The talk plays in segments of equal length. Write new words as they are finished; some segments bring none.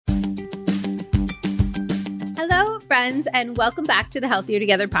Hello, friends, and welcome back to the Healthier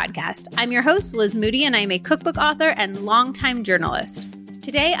Together podcast. I'm your host, Liz Moody, and I'm a cookbook author and longtime journalist.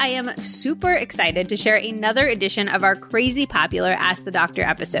 Today, I am super excited to share another edition of our crazy popular Ask the Doctor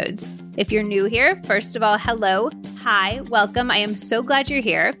episodes. If you're new here, first of all, hello, hi, welcome. I am so glad you're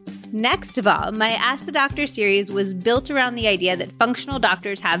here. Next of all, my Ask the Doctor series was built around the idea that functional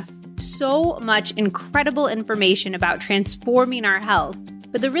doctors have so much incredible information about transforming our health,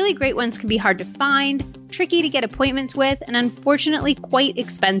 but the really great ones can be hard to find, tricky to get appointments with, and unfortunately quite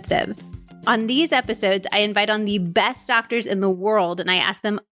expensive. On these episodes, I invite on the best doctors in the world, and I ask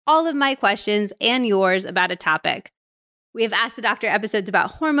them all of my questions and yours about a topic. We have Ask the Doctor episodes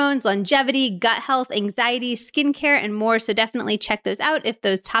about hormones, longevity, gut health, anxiety, skincare, and more, so definitely check those out if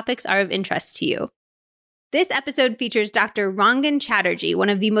those topics are of interest to you. This episode features Dr. Rangan Chatterjee, one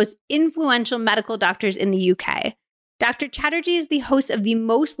of the most influential medical doctors in the UK. Dr. Chatterjee is the host of the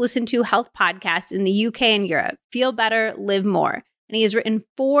most listened to health podcast in the UK and Europe, Feel Better, Live More. And he has written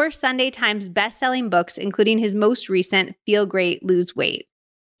 4 Sunday Times best-selling books, including his most recent, Feel Great, Lose Weight.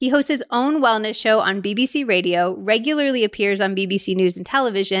 He hosts his own wellness show on BBC Radio, regularly appears on BBC News and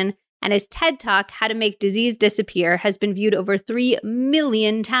Television, and his TED Talk, How to Make Disease Disappear, has been viewed over 3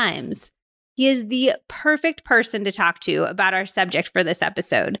 million times. He is the perfect person to talk to about our subject for this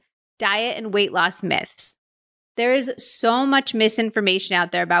episode, diet and weight loss myths. There is so much misinformation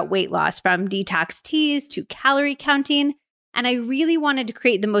out there about weight loss, from detox teas to calorie counting, and I really wanted to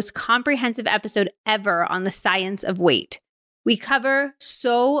create the most comprehensive episode ever on the science of weight. We cover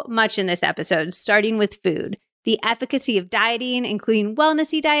so much in this episode, starting with food, the efficacy of dieting, including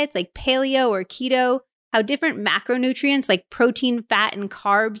wellnessy diets like paleo or keto, how different macronutrients like protein, fat, and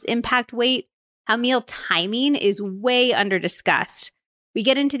carbs impact weight, how meal timing is way under-discussed. We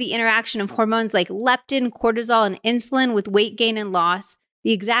get into the interaction of hormones like leptin, cortisol, and insulin with weight gain and loss,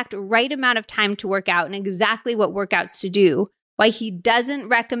 the exact right amount of time to work out, and exactly what workouts to do, why he doesn't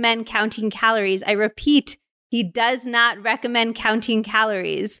recommend counting calories. I repeat, he does not recommend counting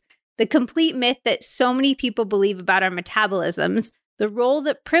calories. The complete myth that so many people believe about our metabolisms, the role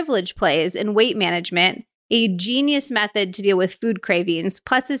that privilege plays in weight management, a genius method to deal with food cravings,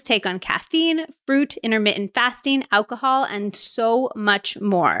 plus his take on caffeine, fruit, intermittent fasting, alcohol, and so much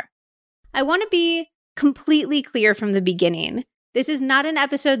more. I want to be completely clear from the beginning. This is not an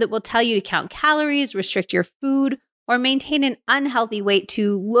episode that will tell you to count calories, restrict your food, or maintain an unhealthy weight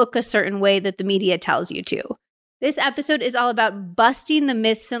to look a certain way that the media tells you to. This episode is all about busting the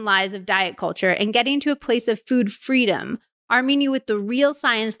myths and lies of diet culture and getting to a place of food freedom, arming you with the real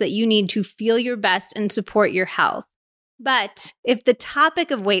science that you need to feel your best and support your health. But if the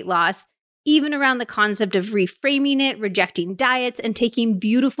topic of weight loss, even around the concept of reframing it, rejecting diets, and taking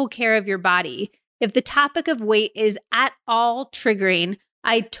beautiful care of your body, if the topic of weight is at all triggering,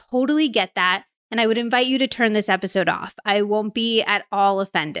 I totally get that, and I would invite you to turn this episode off. I won't be at all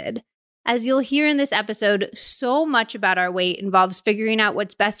offended. As you'll hear in this episode, so much about our weight involves figuring out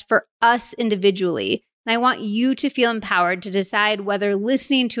what's best for us individually. And I want you to feel empowered to decide whether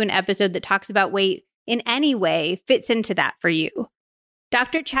listening to an episode that talks about weight in any way fits into that for you.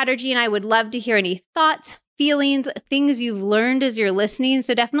 Dr. Chatterjee and I would love to hear any thoughts, feelings, things you've learned as you're listening.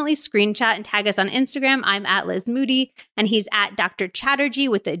 So definitely screenshot and tag us on Instagram. I'm at Liz Moody, and he's at Dr. Chatterjee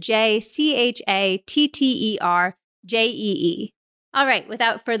with a J, Chatterjee. All right,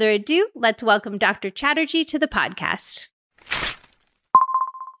 without further ado, let's welcome Dr. Chatterjee to the podcast.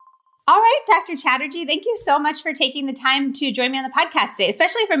 All right, Dr. Chatterjee, thank you so much for taking the time to join me on the podcast today,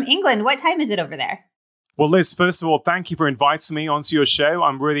 especially from England. What time is it over there? Well, Liz, first of all, thank you for inviting me onto your show.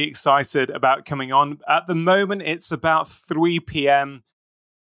 I'm really excited about coming on. At the moment, it's about 3 p.m.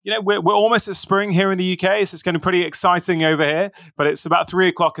 You know, we're almost at spring here in the UK, so it's getting pretty exciting over here, but it's about 3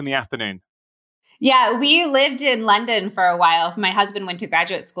 o'clock in the afternoon. Yeah, we lived in London for a while. My husband went to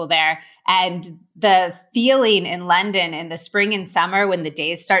graduate school there, and the feeling in London in the spring and summer when the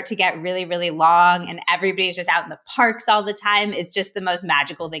days start to get really, really long and everybody's just out in the parks all the time is just the most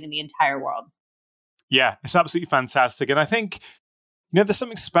magical thing in the entire world. Yeah, it's absolutely fantastic. And I think, you know, there's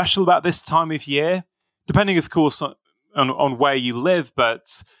something special about this time of year, depending, of course, on where you live.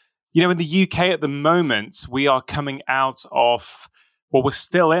 But, you know, in the UK at the moment, we are coming out of, well, we're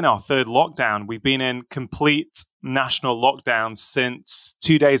still in our 3rd lockdown. We've been in complete national lockdown since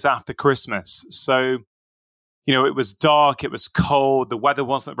 2 days after Christmas. So, you know, it was dark, it was cold, the weather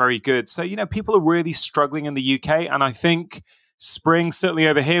wasn't very good. So, you know, people are really struggling in the UK. And I think spring, certainly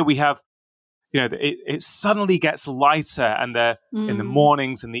over here, we have, you know, it suddenly gets lighter, and in the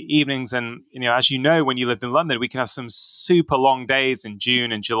mornings and the evenings. And, you know, as you know, when you lived in London, we can have some super long days in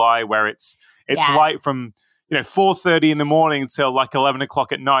June and July where it's light from, you know, 4:30 in the morning till like 11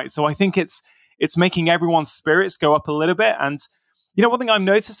 o'clock at night. So I think it's it's making everyone's spirits go up a little bit. And, one thing I've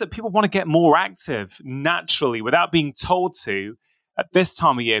noticed is that people want to get more active naturally without being told to. At this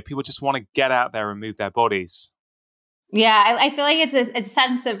time of year, people just want to get out there and move their bodies. Yeah, I feel like it's a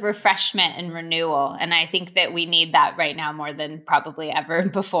sense of refreshment and renewal. And I think that we need that right now more than probably ever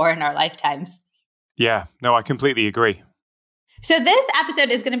before in our lifetimes. Yeah, no, I completely agree. So this episode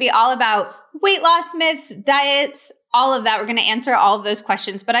is going to be all about weight loss myths, diets, all of that. We're going to answer all of those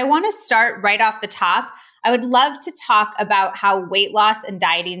questions. But I want to start right off the top. I would love to talk about how weight loss and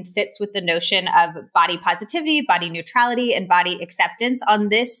dieting sits with the notion of body positivity, body neutrality, and body acceptance. On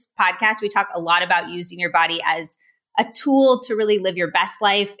this podcast, we talk a lot about using your body as a tool to really live your best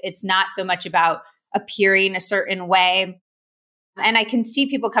life. It's not so much about appearing a certain way. And I can see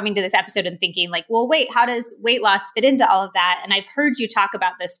people coming to this episode and thinking like, well, wait, how does weight loss fit into all of that? And I've heard you talk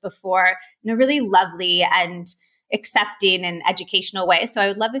about this before in a really lovely and accepting and educational way. So I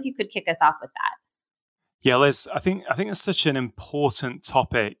would love if you could kick us off with that. Yeah, Liz, I think it's such an important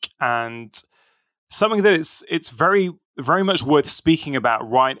topic and something that it's very, very much worth speaking about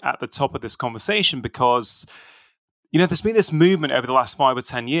right at the top of this conversation because there's been this movement over the last 5 or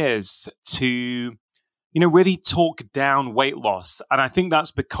 10 years to, really talk down weight loss. And I think that's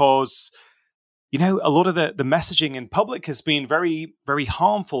because, a lot of the messaging in public has been very, very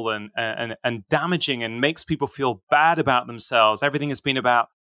harmful and damaging and makes people feel bad about themselves. Everything has been about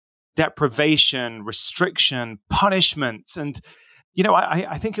deprivation, restriction, punishment. And,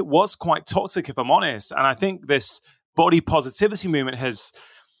 I think it was quite toxic, if I'm honest. And I think this body positivity movement has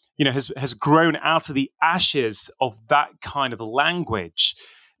grown out of the ashes of that kind of language.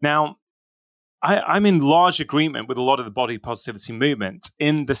 Now, I'm in large agreement with a lot of the body positivity movement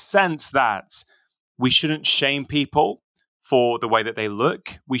in the sense that we shouldn't shame people for the way that they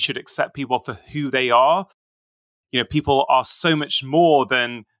look. We should accept people for who they are. People are so much more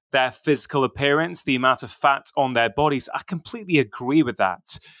than their physical appearance, the amount of fat on their bodies. I completely agree with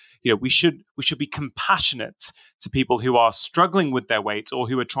that. We should be compassionate to people who are struggling with their weight or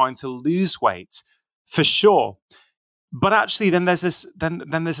who are trying to lose weight, for sure. But actually, then there's this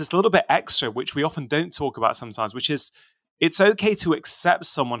little bit extra, which we often don't talk about sometimes, which is it's okay to accept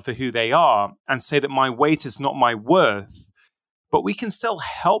someone for who they are and say that my weight is not my worth. But we can still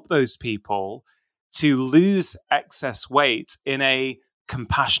help those people to lose excess weight in a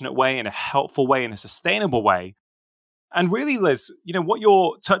compassionate way, in a helpful way, in a sustainable way. And really, Liz, what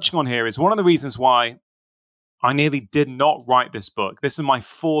you're touching on here is one of the reasons why I nearly did not write this book. This is my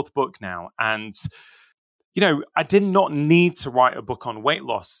 4th book now. And, I did not need to write a book on weight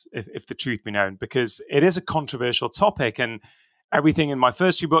loss, if the truth be known, because it is a controversial topic. And everything in my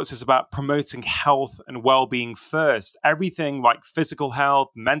first 2 books is about promoting health and well-being first. Everything like physical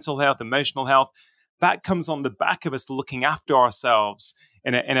health, mental health, emotional health, that comes on the back of us looking after ourselves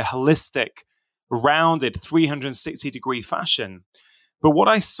in a holistic, rounded 360-degree fashion. But what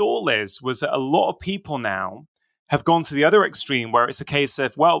I saw, Liz, was that a lot of people now have gone to the other extreme where it's a case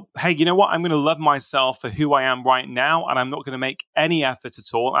of, well, hey, you know what? I'm going to love myself for who I am right now, and I'm not going to make any effort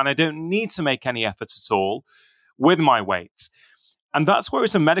at all, and I don't need to make any effort at all with my weight. And that's where,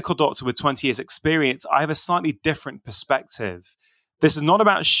 as a medical doctor with 20 years experience, I have a slightly different perspective. This is not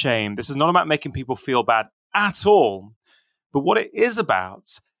about shame. This is not about making people feel bad at all. But what it is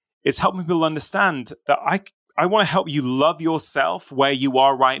about is helping people understand that I want to help you love yourself where you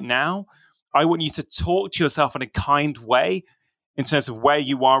are right now. I want you to talk to yourself in a kind way in terms of where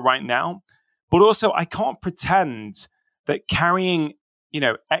you are right now. But also, I can't pretend that carrying,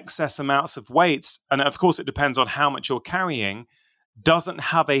 excess amounts of weight, and of course it depends on how much you're carrying, doesn't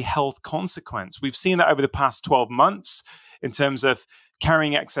have a health consequence. We've seen that over the past 12 months in terms of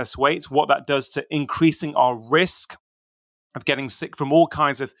carrying excess weight, what that does to increasing our risk of getting sick from all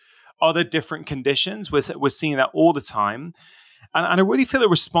kinds of other different conditions. We're seeing that all the time. And I really feel a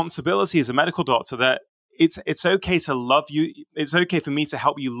responsibility as a medical doctor that it's okay to love you. It's okay for me to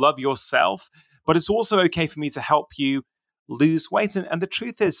help you love yourself, but it's also okay for me to help you lose weight. And the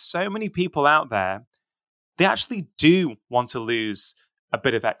truth is, so many people out there, they actually do want to lose a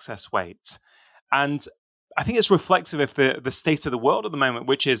bit of excess weight. And I think it's reflective of the state of the world at the moment,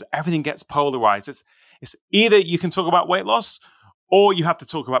 which is everything gets polarized. It's either you can talk about weight loss or you have to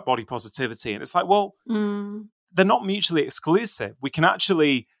talk about body positivity. And it's like, well, they're not mutually exclusive. We can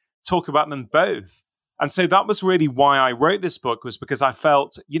actually talk about them both. And so that was really why I wrote this book, was because I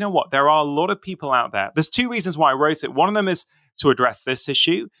felt, you know what, there are a lot of people out there. There's 2 reasons why I wrote it. One of them is to address this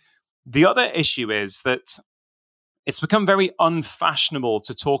issue. The other issue is that it's become very unfashionable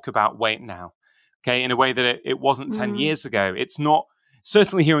to talk about weight now, okay, in a way that it wasn't 10 years ago. It's not,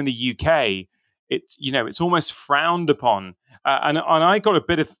 certainly here in the UK, it's almost frowned upon. And I got a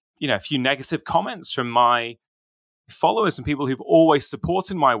bit of, a few negative comments from my followers and people who've always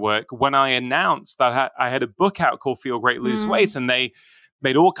supported my work when I announced that I had a book out called Feel Great, Lose Weight. And they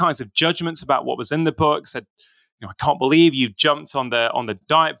made all kinds of judgments about what was in the book, said, I can't believe you've jumped on the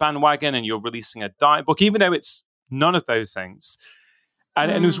diet bandwagon and you're releasing a diet book, even though it's none of those things.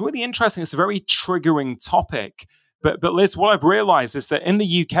 And it was really interesting. It's a very triggering topic. But Liz, what I've realized is that in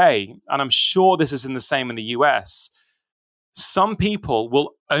the UK, and I'm sure this is in the same in the US, some people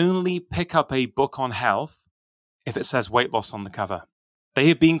will only pick up a book on health if it says weight loss on the cover. They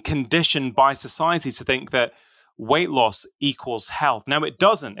have been conditioned by society to think that weight loss equals health. Now, it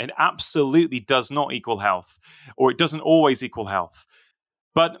doesn't. It absolutely does not equal health, or it doesn't always equal health.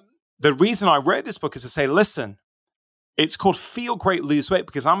 But the reason I wrote this book is to say, listen, it's called Feel Great, Lose Weight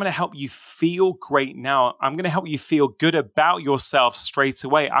because I'm going to help you feel great now. I'm going to help you feel good about yourself straight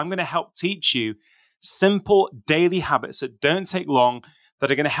away. I'm going to help teach you simple daily habits that don't take long,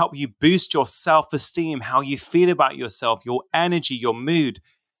 that are going to help you boost your self-esteem, how you feel about yourself, your energy, your mood.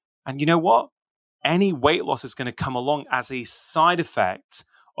 And you know what? Any weight loss is going to come along as a side effect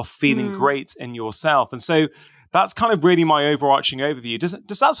of feeling great in yourself. And so that's kind of really my overarching overview.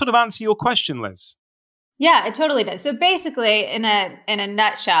 Does that sort of answer your question, Liz? Yeah, it totally does. So basically, in a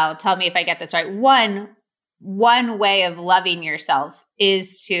nutshell, tell me if I get this right. One way of loving yourself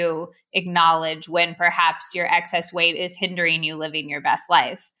is to acknowledge when perhaps your excess weight is hindering you living your best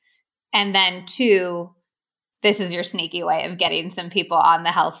life. And then two, this is your sneaky way of getting some people on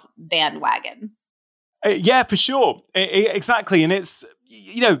the health bandwagon. Yeah, for sure. Exactly. And it's,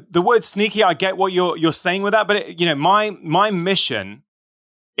 the word sneaky, I get what you're saying with that. But, my mission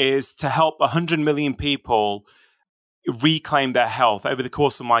is to help 100 million people reclaim their health over the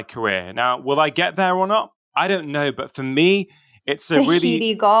course of my career. Now, will I get there or not? I don't know. But for me, it's a really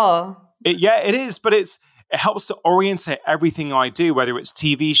heady goal. It is. But it helps to orientate everything I do, whether it's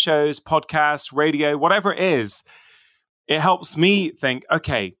TV shows, podcasts, radio, whatever it is. It helps me think,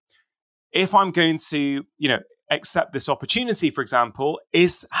 okay, if I'm going to, accept this opportunity, for example,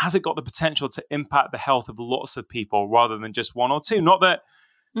 has it got the potential to impact the health of lots of people rather than just one or two? Not that,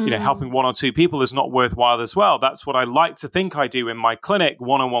 helping one or two people is not worthwhile as well. That's what I like to think I do in my clinic,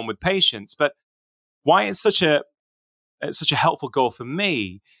 one-on-one with patients. But why it's such a helpful goal for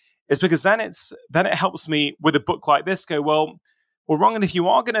me is because then it helps me with a book like this go, well, Rangan, if you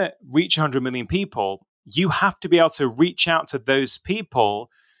are going to reach 100 million people, you have to be able to reach out to those people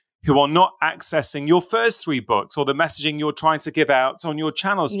who are not accessing your first 3 books or the messaging you're trying to give out on your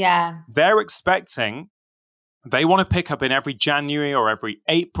channels. Yeah. They want to pick up in every January or every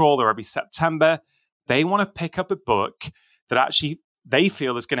April or every September. They want to pick up a book that actually they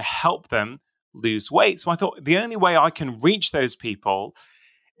feel is going to help them lose weight. So I thought the only way I can reach those people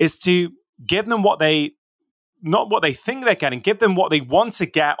is to give them not what they think they're getting, give them what they want to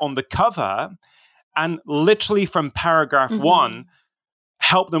get on the cover, and literally from paragraph 1,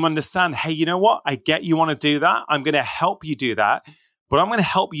 help them understand, hey, you know what? I get you want to do that. I'm going to help you do that. But I'm going to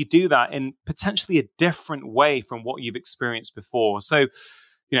help you do that in potentially a different way from what you've experienced before. So,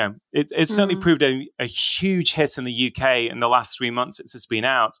 it's certainly proved a huge hit in the UK in the last 3 months since it's been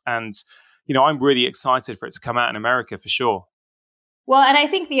out. And, I'm really excited for it to come out in America for sure. Well, and I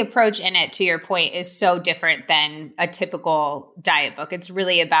think the approach in it, to your point, is so different than a typical diet book. It's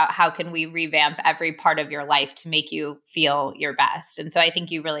really about how can we revamp every part of your life to make you feel your best. And so I think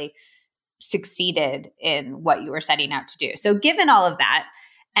you really succeeded in what you were setting out to do. So given all of that,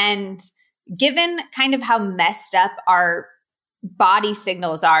 and given kind of how messed up our body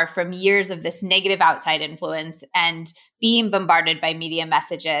signals are from years of this negative outside influence and being bombarded by media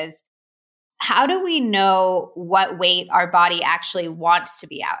messages, how do we know what weight our body actually wants to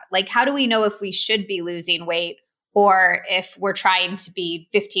be at? Like, how do we know if we should be losing weight or if we're trying to be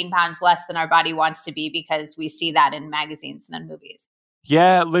 15 pounds less than our body wants to be because we see that in magazines and in movies?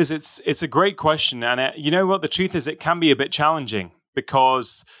 Yeah, Liz, it's a great question. And you know what? The truth is it can be a bit challenging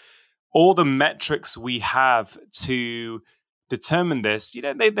because all the metrics we have to determine this,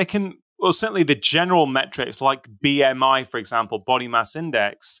 they can, well, certainly the general metrics like BMI, for example, body mass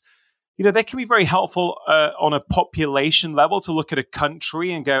index, they can be very helpful on a population level to look at a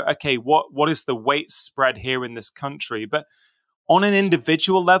country and go, okay, what is the weight spread here in this country? But on an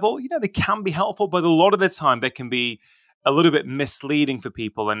individual level, they can be helpful, but a lot of the time they can be a little bit misleading for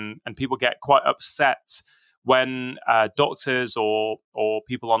people, and people get quite upset when doctors or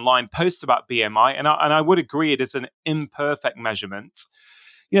people online post about BMI. And I would agree it is an imperfect measurement.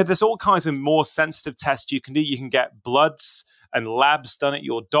 There's all kinds of more sensitive tests you can do. You can get bloods and labs done at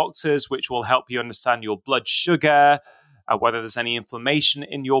your doctor's, which will help you understand your blood sugar, whether there's any inflammation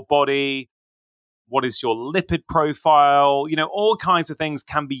in your body. what is your lipid profile, all kinds of things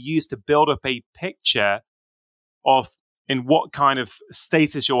can be used to build up a picture of in what kind of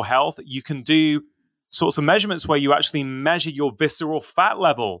state is your health. You can do sorts of measurements where you actually measure your visceral fat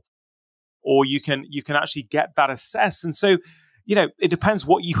level, or you can actually get that assessed. And so, it depends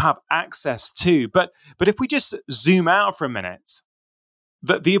what you have access to. But if we just zoom out for a minute,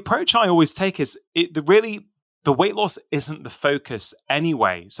 the approach I always take is the weight loss isn't the focus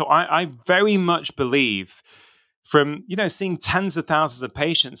anyway. So I very much believe from, seeing tens of thousands of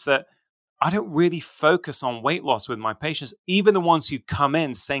patients that I don't really focus on weight loss with my patients, even the ones who come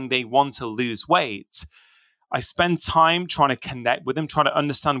in saying they want to lose weight. I spend time trying to connect with them, trying to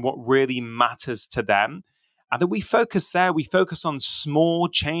understand what really matters to them. And then we focus there. We focus on small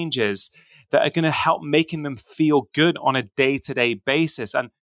changes that are going to help making them feel good on a day-to-day basis. And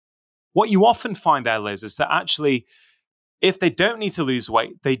what you often find there, Liz, is that actually, if they don't need to lose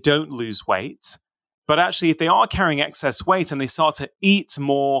weight, they don't lose weight. But actually, if they are carrying excess weight and they start to eat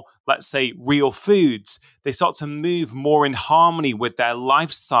more, let's say, real foods, they start to move more in harmony with their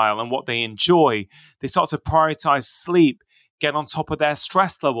lifestyle and what they enjoy. They start to prioritize sleep, get on top of their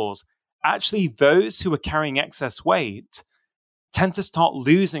stress levels. Actually, those who are carrying excess weight tend to start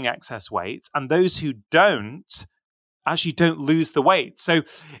losing excess weight, and those who don't actually don't lose the weight. So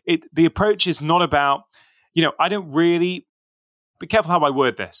the approach is not about, I don't really, be careful how I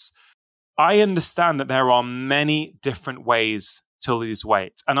word this. I understand that there are many different ways to lose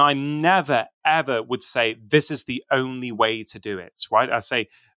weight. And I never, ever would say this is the only way to do it, right? I say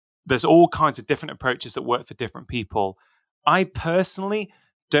there's all kinds of different approaches that work for different people. I personally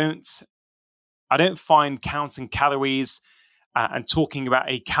don't find counting calories and talking about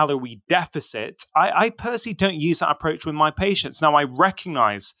a calorie deficit. I personally don't use that approach with my patients. Now, I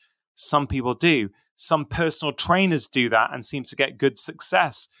recognize some people do. Some personal trainers do that and seem to get good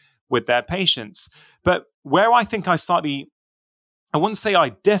success with their patients. But where I think I wouldn't say I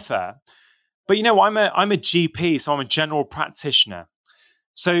differ, but I'm a GP, so I'm a general practitioner.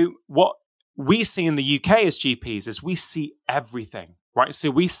 So what we see in the UK as GPs is we see everything, right? So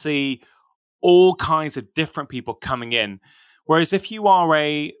we see all kinds of different people coming in. Whereas if you are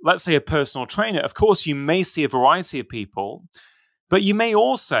let's say a personal trainer, of course you may see a variety of people, but you may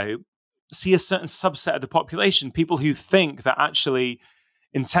also see a certain subset of the population, people who think that actually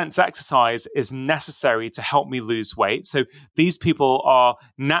intense exercise is necessary to help me lose weight. So these people are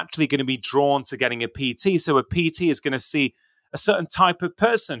naturally going to be drawn to getting a PT. So a PT is going to see a certain type of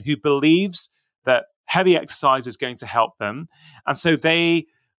person who believes that heavy exercise is going to help them. And so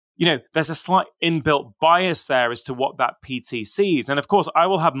there's a slight inbuilt bias there as to what that PT sees. And of course, I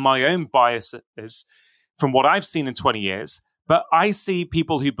will have my own biases from what I've seen in 20 years, but I see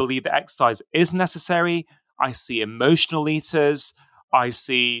people who believe that exercise is necessary. I see emotional eaters. I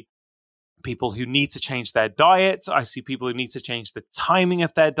see people who need to change their diet. I see people who need to change the timing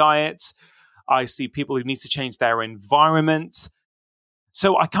of their diet. I see people who need to change their environment.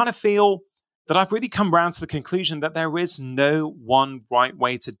 So I kind of feel that I've really come around to the conclusion that there is no one right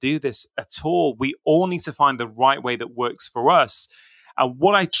way to do this at all. We all need to find the right way that works for us. And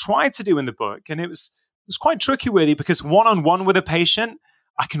what I tried to do in the book, and it was quite tricky really, because one-on-one with a patient,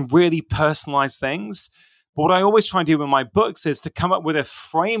 I can really personalize things. But what I always try and do in my books is to come up with a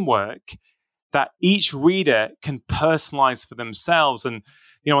framework that each reader can personalize for themselves. And,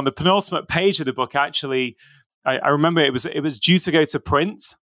 on the penultimate page of the book, actually, I remember it was due to go to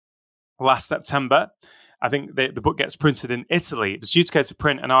print last September. I think the book gets printed in Italy. It was due to go to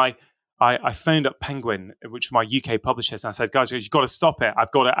print, and I phoned up Penguin, which are my UK publishers, and I said, guys, you've got to stop it.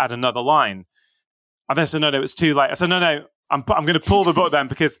 I've got to add another line. And they said, no, it's too late. I said, no, I'm going to pull the book then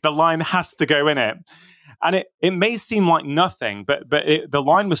because the line has to go in it. And it may seem like nothing, but the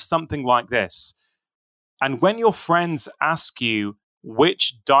line was something like this. And when your friends ask you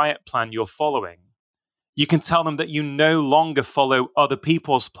which diet plan you're following, you can tell them that you no longer follow other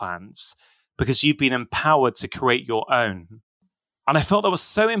people's plans because you've been empowered to create your own. And I felt that was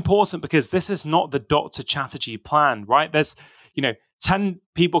so important because this is not the Dr. Chatterjee plan, right? There's, 10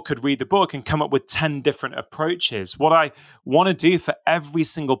 people could read the book and come up with 10 different approaches. What I want to do for every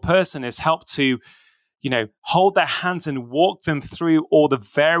single person is help to hold their hands and walk them through all the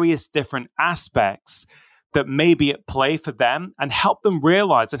various different aspects that may be at play for them and help them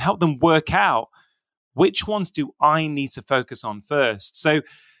realize and help them work out which ones do I need to focus on first. So,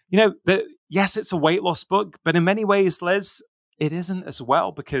 yes, it's a weight loss book, but in many ways, Liz, it isn't as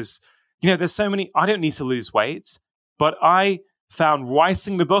well because, there's so many, I don't need to lose weight, but I found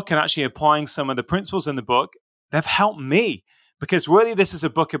writing the book and actually applying some of the principles in the book, they've helped me. Because really, this is a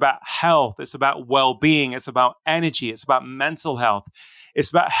book about health. It's about well-being. It's about energy. It's about mental health. It's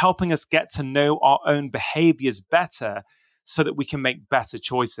about helping us get to know our own behaviors better so that we can make better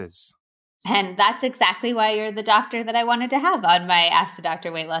choices. And that's exactly why you're the doctor that I wanted to have on my Ask the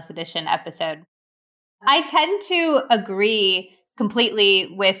Doctor Weight Loss Edition episode. I tend to agree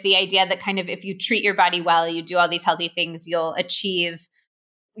completely with the idea that kind of if you treat your body well, you do all these healthy things, you'll achieve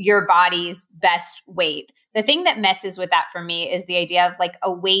your body's best weight. The thing that messes with that for me is the idea of like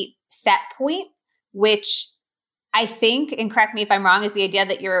a weight set point, which I think, and correct me if I'm wrong, is the idea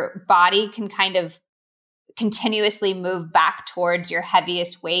that your body can kind of continuously move back towards your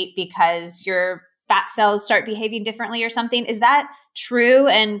heaviest weight because your fat cells start behaving differently or something. Is that true?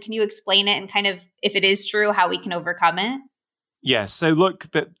 And can you explain it and kind of, if it is true, how we can overcome it? Yeah. So look,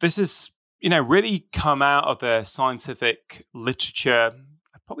 this is, really come out of the scientific literature,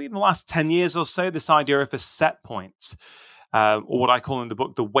 probably in the last 10 years or so, this idea of a set point, or what I call in the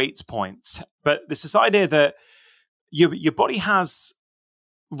book, the weight point. But this is idea that your body has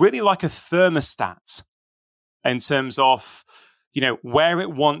really like a thermostat in terms of, where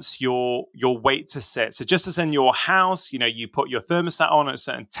it wants your weight to sit. So just as in your house, you put your thermostat on at a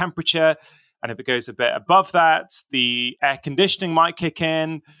certain temperature, and if it goes a bit above that, the air conditioning might kick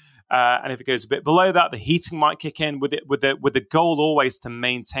in. And if it goes a bit below that, the heating might kick in with the goal always to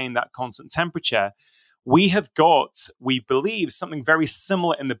maintain that constant temperature. We have got, we believe, something very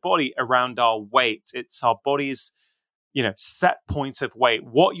similar in the body around our weight. It's our body's set point of weight,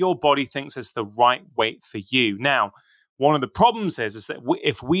 what your body thinks is the right weight for you. Now, one of the problems is that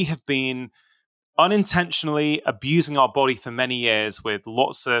if we have been unintentionally abusing our body for many years with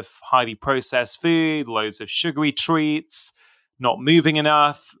lots of highly processed food, loads of sugary treats, not moving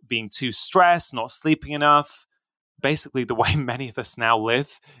enough, being too stressed, not sleeping enough, basically the way many of us now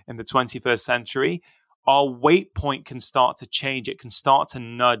live in the 21st century, our weight point can start to change. It can start to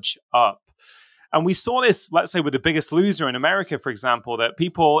nudge up. And we saw this, let's say, with The Biggest Loser in America, for example, that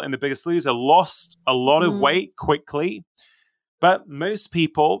people in The Biggest Loser lost a lot of weight quickly. But most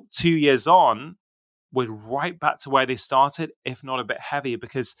people 2 years on were right back to where they started, if not a bit heavier,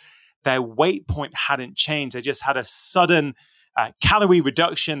 because their weight point hadn't changed. They just had a sudden calorie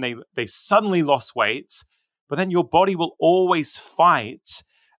reduction. They suddenly lost weight. But then your body will always fight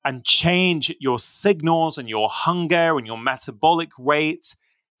and change your signals and your hunger and your metabolic rate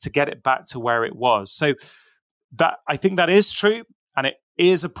to get it back to where it was. So that, I think that is true, and it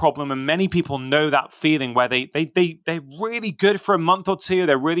is a problem. And many people know that feeling where they're really good for a month or two.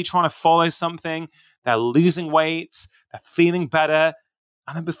 They're really trying to follow something. They're losing weight. They're feeling better.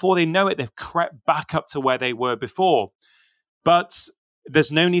 And then before they know it, they've crept back up to where they were before. But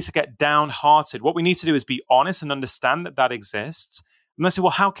there's no need to get downhearted. What we need to do is be honest and understand that that exists. And let's say,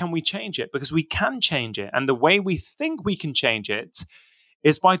 well, how can we change it? Because we can change it. And the way we think we can change it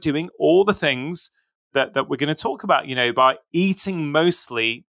is by doing all the things that we're going to talk about, by eating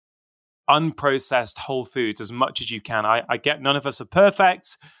mostly unprocessed whole foods as much as you can. I get none of us are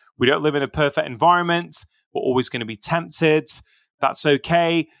perfect. We don't live in a perfect environment. We're always going to be tempted. That's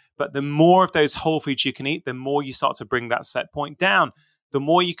okay. But the more of those whole foods you can eat, the more you start to bring that set point down. The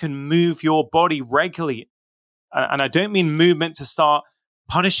more you can move your body regularly. And I don't mean movement to start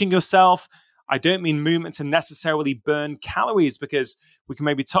punishing yourself. I don't mean movement to necessarily burn calories, because we can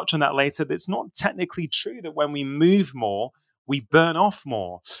maybe touch on that later. It's not technically true that when we move more, we burn off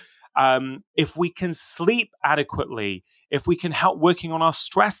more. If we can sleep adequately, if we can help working on our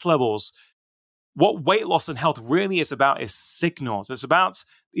stress levels, what weight loss and health really is about is signals. It's about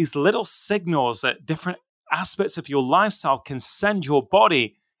these little signals that different aspects of your lifestyle can send your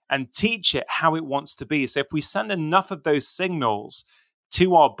body and teach it how it wants to be. So if we send enough of those signals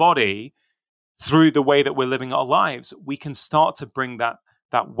to our body through the way that we're living our lives, we can start to bring that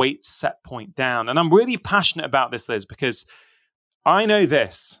weight set point down. And I'm really passionate about this, Liz, because I know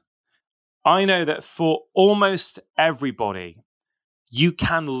this. I know that for almost everybody, you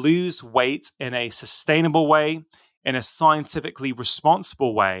can lose weight in a sustainable way, in a scientifically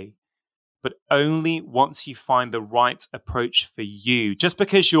responsible way, but only once you find the right approach for you. Just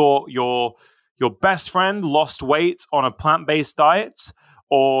because your best friend lost weight on a plant-based diet,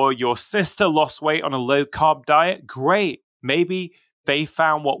 or your sister lost weight on a low-carb diet, great. Maybe they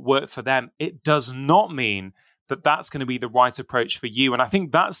found what worked for them. It does not mean that that's going to be the right approach for you. And I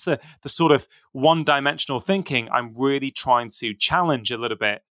think that's the sort of one-dimensional thinking I'm really trying to challenge a little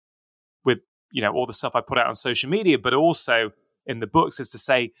bit with, all the stuff I put out on social media, but also in the books, is to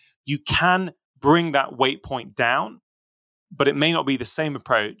say you can bring that weight point down, but it may not be the same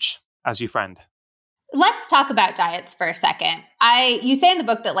approach as your friend. Let's talk about diets for a second. You say in the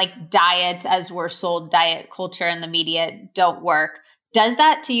book that like diets as we're sold, diet culture and the media don't work. Does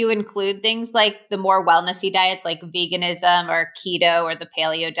that to you include things like the more wellnessy diets like veganism or keto or the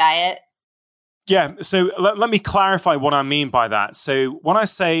paleo diet? Yeah. So let me clarify what I mean by that. So when I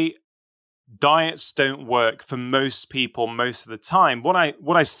say diets don't work for most people most of the time, what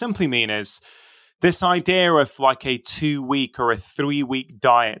I simply mean is this idea of like a 2 week or a 3 week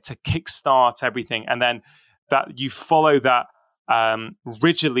diet to kickstart everything, and then that you follow that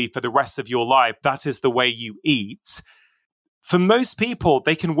rigidly for the rest of your life. That is the way you eat. For most people,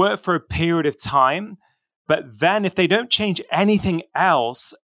 they can work for a period of time, but then if they don't change anything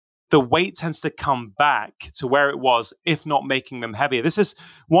else, the weight tends to come back to where it was, if not making them heavier. This is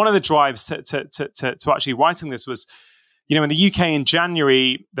one of the drives to actually writing this was, in the UK in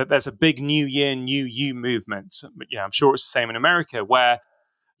January, that there's a big New Year, New You movement. I'm sure it's the same in America, where,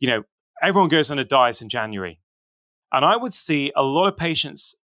 you know, everyone goes on a diet in January. And I would see a lot of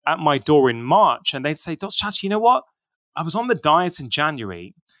patients at my door in March, and they'd say, Dr. Chatterjee, you know what? I was on the diet in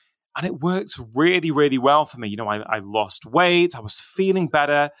January, and it worked really, really well for me. I lost weight, I was feeling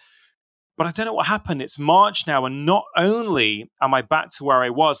better, but I don't know what happened. It's March now, and not only am I back to where I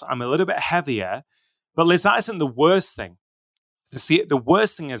was, I'm a little bit heavier. But Liz, that isn't the worst thing. The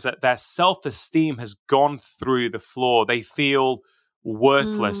worst thing is that their self-esteem has gone through the floor. They feel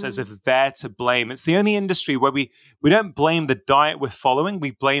worthless, as if they're to blame. It's the only industry where we don't blame the diet we're following,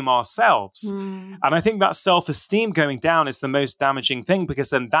 we blame ourselves. And I think that self-esteem going down is the most damaging thing, because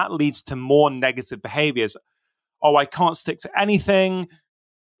then that leads to more negative behaviors. Oh, I can't stick to anything.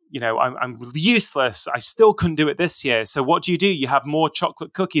 I'm useless. I still couldn't do it this year. So what do? You have more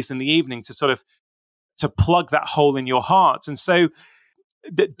chocolate cookies in the evening to sort of to plug that hole in your heart. And so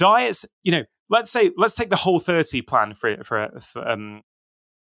the diets, let's take the Whole30 plan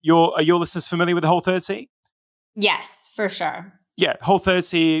are your listeners familiar with the Whole30? Yes, for sure. Yeah,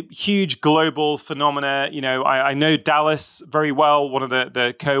 Whole30, huge global phenomena. I know Dallas very well, one of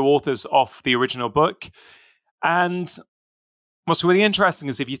the co-authors of the original book. And what's really interesting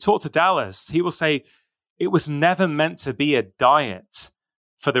is if you talk to Dallas, he will say it was never meant to be a diet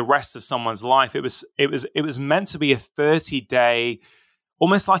for the rest of someone's life. It was meant to be a 30-day,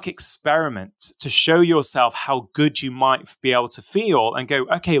 almost like experiment to show yourself how good you might be able to feel, and go,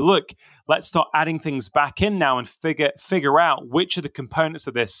 okay, look, let's start adding things back in now and figure out which are the components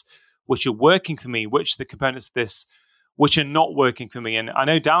of this which are working for me, which are the components of this which are not working for me. And I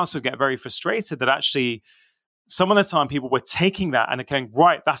know Dallas would get very frustrated that actually some of the time people were taking that and are going,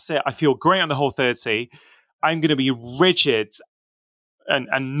 right, that's it. I feel great on the Whole30. I'm going to be rigid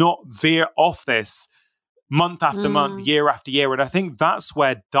and not veer off this month after month, year after year. And I think that's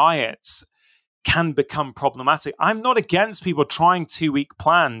where diets can become problematic. I'm not against people trying 2-week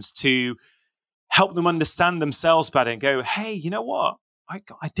plans to help them understand themselves better and go, hey, you know what? I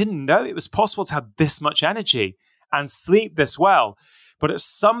didn't know it was possible to have this much energy and sleep this well. But at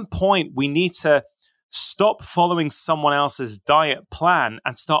some point, we need to stop following someone else's diet plan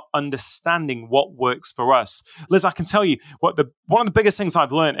and start understanding what works for us. Liz, I can tell you one of the biggest things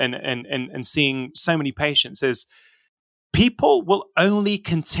I've learned in seeing so many patients is people will only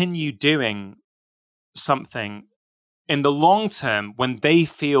continue doing something in the long term when they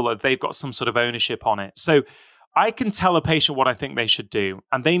feel that they've got some sort of ownership on it. So I can tell a patient what I think they should do,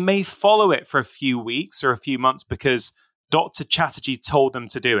 and they may follow it for a few weeks or a few months because Dr. Chatterjee told them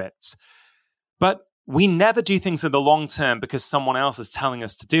to do it. But we never do things in the long term because someone else is telling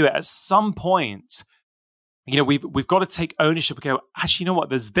us to do it. At some point, we've got to take ownership and go, actually, you know what?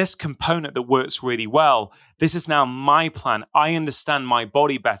 There's this component that works really well. This is now my plan. I understand my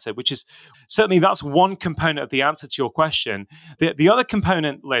body better, which is certainly that's one component of the answer to your question. The other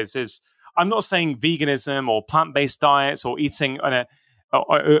component, Liz, is I'm not saying veganism or plant-based diets or eating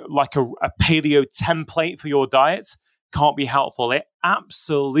like a paleo template for your diet can't be helpful. It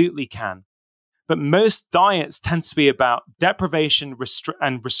absolutely can. But most diets tend to be about deprivation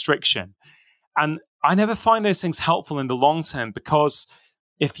and restriction. And I never find those things helpful in the long term, because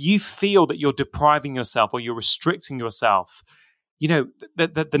if you feel that you're depriving yourself or you're restricting yourself,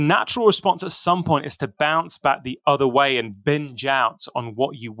 the natural response at some point is to bounce back the other way and binge out on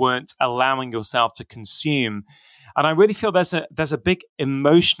what you weren't allowing yourself to consume. And I really feel there's a big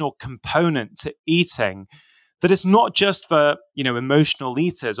emotional component to eating that is not just for, emotional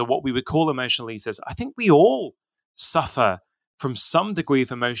eaters or what we would call emotional eaters. I think we all suffer from some degree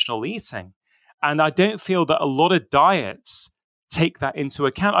of emotional eating. And I don't feel that a lot of diets take that into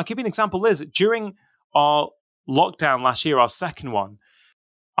account. I'll give you an example, Liz. During our lockdown last year, our second one,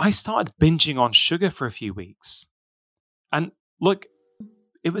 I started binging on sugar for a few weeks. And look,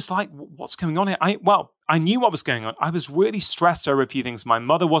 it was like, what's going on here? I knew what was going on. I was really stressed over a few things. My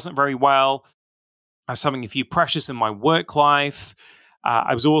mother wasn't very well. I was having a few pressures in my work life.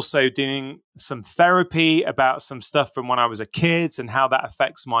 I was also doing some therapy about some stuff from when I was a kid and how that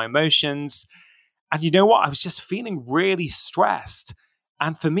affects my emotions. And you know what? I was just feeling really stressed.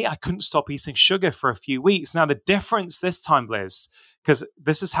 And for me, I couldn't stop eating sugar for a few weeks. Now, the difference this time, Liz, because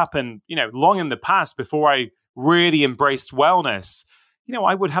this has happened, long in the past before I really embraced wellness,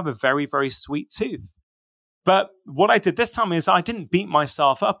 I would have a very, very sweet tooth. But what I did this time is I didn't beat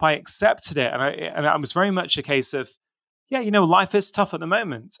myself up. I accepted it. And I was very much a case of, life is tough at the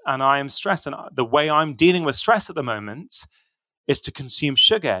moment and I am stressed. And the way I'm dealing with stress at the moment is to consume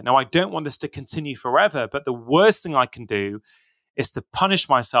sugar. Now, I don't want this to continue forever, but the worst thing I can do is to punish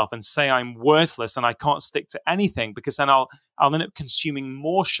myself and say I'm worthless and I can't stick to anything, because then I'll end up consuming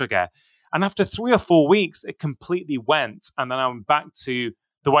more sugar. And after 3 or 4 weeks, it completely went. And then I'm back to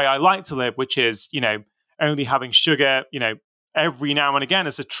the way I like to live, which is, only having sugar, every now and again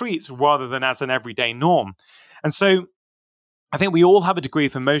as a treat rather than as an everyday norm. And so I think we all have a degree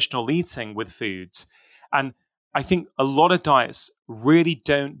of emotional eating with foods. And I think a lot of diets really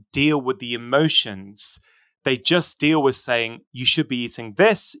don't deal with the emotions. They just deal with saying, you should be eating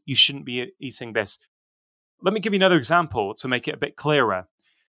this, you shouldn't be eating this. Let me give you another example to make it a bit clearer.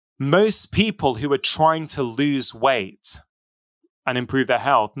 Most people who are trying to lose weight and improve their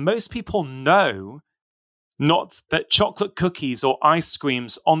health, most people know not that chocolate cookies or ice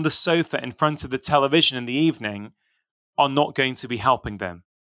creams on the sofa in front of the television in the evening are not going to be helping them,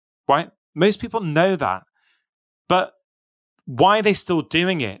 right? Most people know that. But why are they still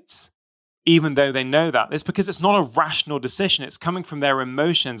doing it, even though they know that? It's because it's not a rational decision. It's coming from their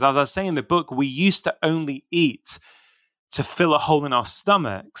emotions. As I say in the book, we used to only eat to fill a hole in our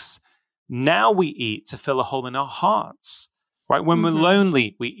stomachs. Now we eat to fill a hole in our hearts, right? When we're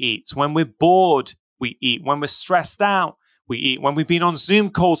lonely, we eat. When we're bored, we eat. When we're stressed out, we eat. When we've been on Zoom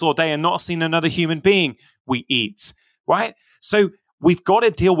calls all day and not seen another human being, we eat, right? So we've got to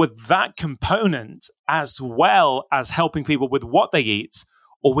deal with that component as well as helping people with what they eat,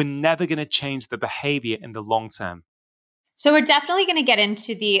 or we're never going to change the behavior in the long term. So we're definitely going to get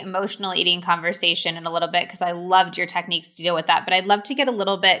into the emotional eating conversation in a little bit, because I loved your techniques to deal with that. But I'd love to get a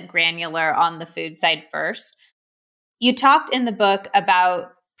little bit granular on the food side first. You talked in the book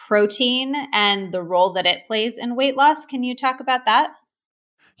about protein and the role that it plays in weight loss. Can you talk about that?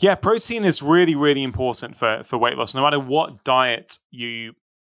 Yeah, protein is really, really important for weight loss. No matter what diet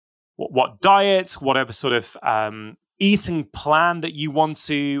whatever sort of eating plan that you want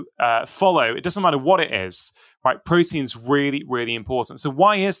to follow, it doesn't matter what it is, right? Protein is really, really important. So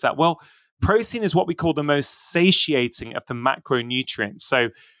why is that? Well, protein is what we call the most satiating of the macronutrients. So,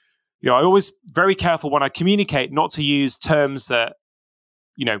 I always very careful when I communicate not to use terms that,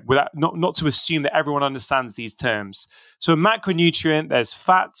 without not to assume that everyone understands these terms. So a macronutrient, there's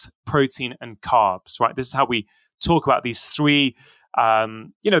fat, protein, and carbs, right? This is how we talk about these three,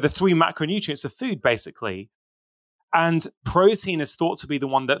 the three macronutrients of food, basically. And protein is thought to be the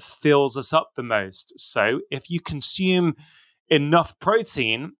one that fills us up the most. So if you consume enough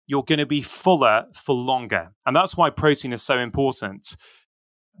protein, you're going to be fuller for longer. And that's why protein is so important.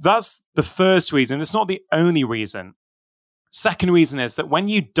 That's the first reason. It's not the only reason. Second reason is that when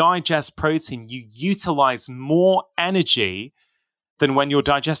you digest protein, you utilize more energy than when you're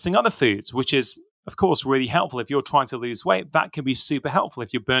digesting other foods, which is, of course, really helpful. If you're trying to lose weight, that can be super helpful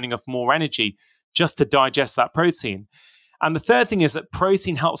if you're burning off more energy just to digest that protein. And the third thing is that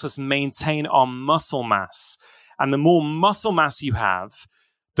protein helps us maintain our muscle mass. And the more muscle mass you have,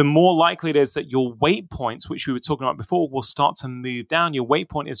 the more likely it is that your weight points, which we were talking about before, will start to move down. Your weight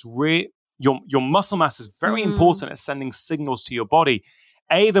point is your muscle mass is very important at sending signals to your body.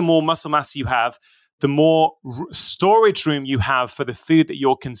 The more muscle mass you have, the more storage room you have for the food that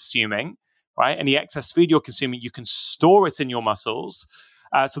you're consuming, right? Any excess food you're consuming, you can store it in your muscles.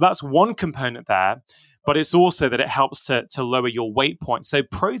 So that's one component there. But it's also that it helps to lower your weight point. So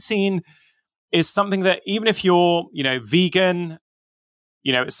protein is something that even if you're, vegan,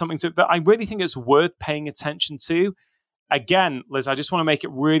 it's something that I really think is worth paying attention to. Again, Liz, I just want to make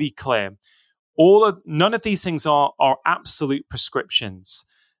it really clear. None of these things are absolute prescriptions,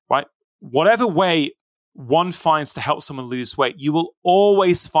 right? Whatever way one finds to help someone lose weight, you will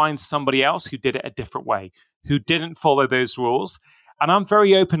always find somebody else who did it a different way, who didn't follow those rules. And I'm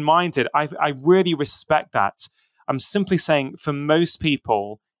very open-minded. I really respect that. I'm simply saying for most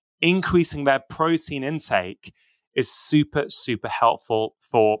people, increasing their protein intake is super, super helpful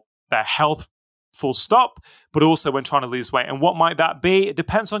for their health, full stop, but also when trying to lose weight. And what might that be? It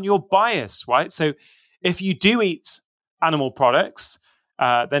depends on your bias, right? So if you do eat animal products,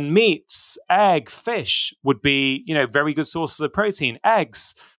 then meats, egg, fish would be, very good sources of protein.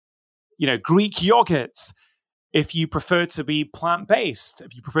 Eggs, Greek yogurts. if you prefer to be plant-based,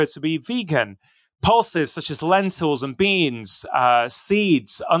 if you prefer to be vegan, pulses such as lentils and beans,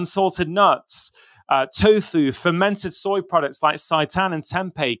 seeds, unsalted nuts, tofu, fermented soy products like seitan and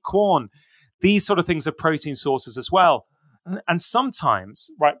tempeh, corn. These sort of things are protein sources as well. And sometimes,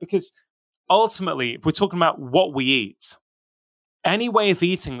 right, because ultimately, if we're talking about what we eat, any way of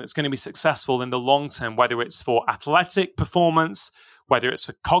eating that's going to be successful in the long term, whether it's for athletic performance, whether it's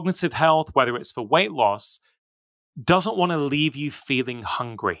for cognitive health, whether it's for weight loss, doesn't want to leave you feeling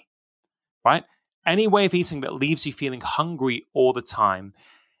hungry, right? Any way of eating that leaves you feeling hungry all the time,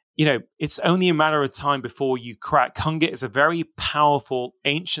 it's only a matter of time before you crack. Hunger is a very powerful,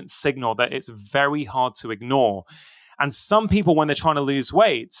 ancient signal that it's very hard to ignore. And some people, when they're trying to lose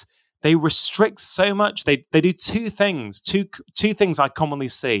weight, they restrict so much. They do two things I commonly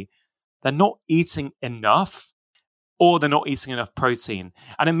see. They're not eating enough, or they're not eating enough protein.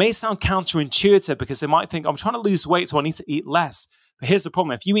 And it may sound counterintuitive because they might think, I'm trying to lose weight, so I need to eat less. But here's the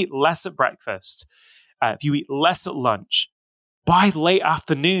problem. If you eat less at breakfast, if you eat less at lunch, by late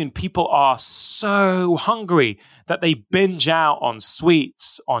afternoon, people are so hungry that they binge out on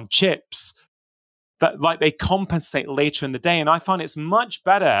sweets, on chips, that like they compensate later in the day. And I find it's much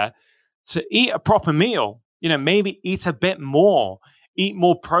better to eat a proper meal, maybe eat a bit more, eat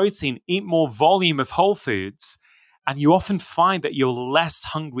more protein, eat more volume of whole foods. And you often find that you're less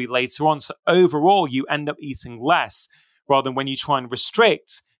hungry later on. So overall, you end up eating less rather than when you try and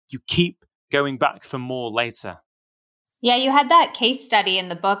restrict, you keep going back for more later. Yeah, you had that case study in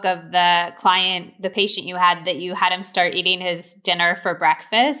the book of the patient you had him start eating his dinner for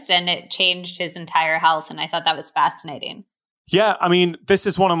breakfast and it changed his entire health. And I thought that was fascinating. Yeah, I mean, this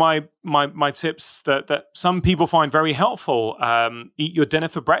is one of my tips that some people find very helpful. Eat your dinner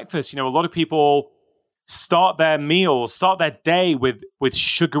for breakfast. A lot of people start their day with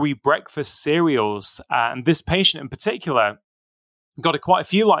sugary breakfast cereals. And this patient in particular got quite a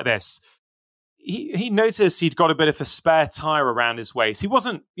few like this. He noticed he'd got a bit of a spare tire around his waist. He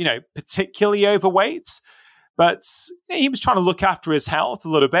wasn't, particularly overweight, but he was trying to look after his health a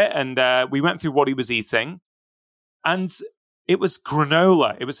little bit. And we went through what he was eating. And it was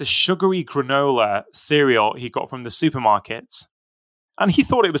granola. It was a sugary granola cereal he got from the supermarket. And he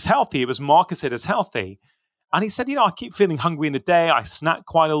thought it was healthy. It was marketed as healthy. And he said, I keep feeling hungry in the day. I snack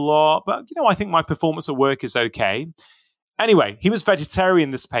quite a lot, but, I think my performance at work is okay. Anyway, he was vegetarian,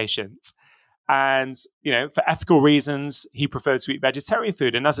 this patient. And, for ethical reasons, he preferred to eat vegetarian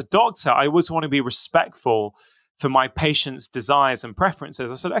food. And as a doctor, I always want to be respectful for my patient's desires and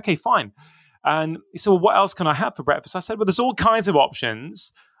preferences. I said, okay, fine. And he said, well, what else can I have for breakfast? I said, well, there's all kinds of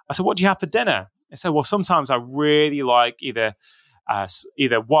options. I said, what do you have for dinner? He said, well, sometimes I really like either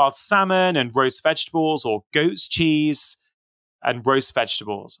wild salmon and roast vegetables or goat's cheese and roast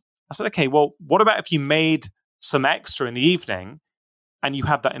vegetables. I said, okay, well, what about if you made some extra in the evening and you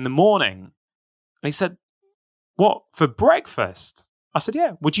have that in the morning? And he said, what, for breakfast? I said,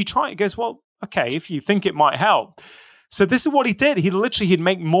 yeah, would you try it? He goes, well, okay, if you think it might help. So this is what he did. He'd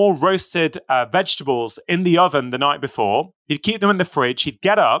make more roasted vegetables in the oven the night before. He'd keep them in the fridge. He'd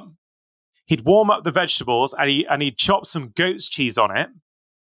get up. He'd warm up the vegetables and he'd chop some goat's cheese on it.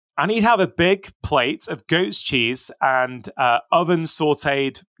 And he'd have a big plate of goat's cheese and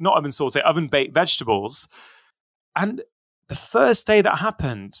oven-baked vegetables. And the first day that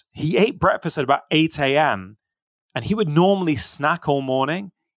happened, he ate breakfast at about 8 a.m. and he would normally snack all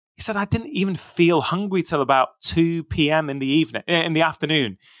morning. He said, I didn't even feel hungry till about 2 p.m. in the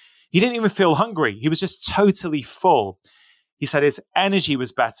afternoon. He didn't even feel hungry. He was just totally full. He said his energy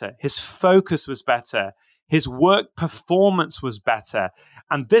was better. His focus was better. His work performance was better.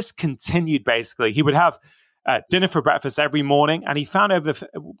 And this continued, basically. He would have dinner for breakfast every morning. And he found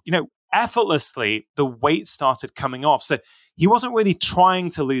effortlessly, the weight started coming off. So he wasn't really trying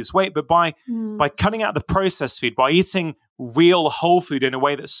to lose weight, but by cutting out the processed food, by eating real whole food in a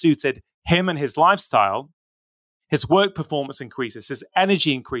way that suited him and his lifestyle, his work performance increases, his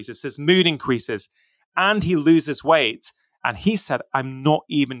energy increases, his mood increases, and he loses weight. And he said, I'm not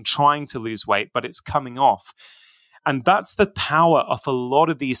even trying to lose weight, but it's coming off. And that's the power of a lot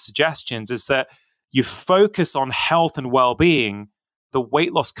of these suggestions, is that you focus on health and well-being, the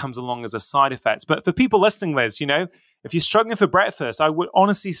weight loss comes along as a side effect. But for people listening, Liz, if you're struggling for breakfast, I would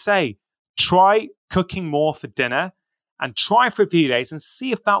honestly say, try cooking more for dinner and try for a few days and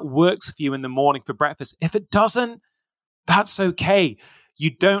see if that works for you in the morning for breakfast. If it doesn't, that's okay. You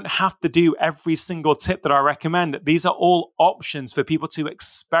don't have to do every single tip that I recommend. These are all options for people to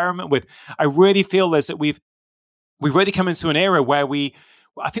experiment with. I really feel, Liz, that we've really come into an era where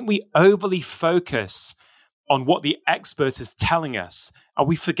I think we overly focus on what the expert is telling us. And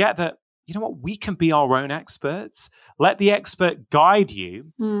we forget that, you know what, we can be our own experts. Let the expert guide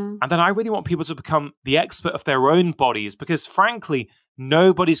you. And then I really want people to become the expert of their own bodies, because frankly,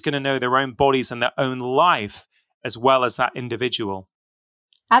 nobody's going to know their own bodies and their own life as well as that individual.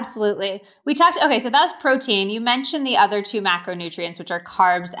 Absolutely. Okay, so that was protein. You mentioned the other two macronutrients, which are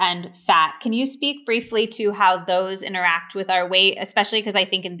carbs and fat. Can you speak briefly to how those interact with our weight, especially because I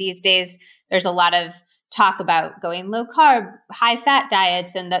think in these days, there's a lot of talk about going low carb, high fat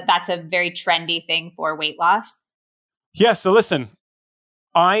diets, and that's a very trendy thing for weight loss? Yeah, so listen,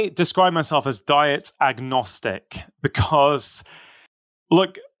 I describe myself as diet agnostic because,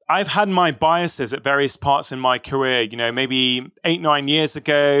 look, I've had my biases at various parts in my career. Maybe 8-9 years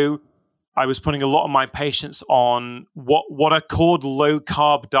ago, I was putting a lot of my patients on what are called low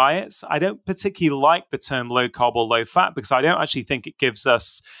carb diets. I don't particularly like the term low carb or low fat because I don't actually think it gives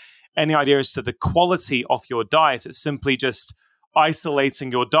us any idea as to the quality of your diet. It's simply just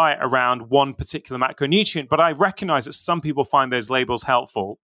isolating your diet around one particular macronutrient. But I recognize that some people find those labels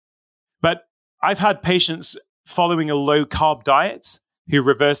helpful. But I've had patients following a low carb diet who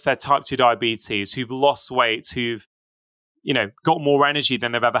reversed their type 2 diabetes, who've lost weight, who've got more energy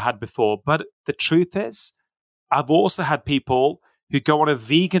than they've ever had before. But the truth is, I've also had people who go on a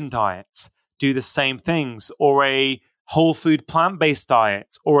vegan diet, do the same things, or a whole food plant-based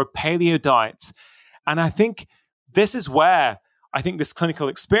diet, or a paleo diet. And I think this is where I think this clinical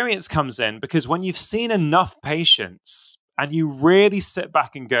experience comes in, because when you've seen enough patients and you really sit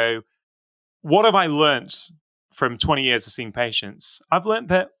back and go, what have I learned from 20 years of seeing patients? I've learned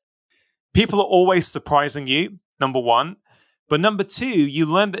that people are always surprising you, number one. But number two, you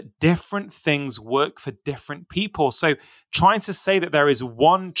learn that different things work for different people. So trying to say that there is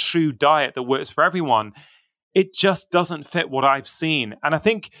one true diet that works for everyone, it just doesn't fit what I've seen. And I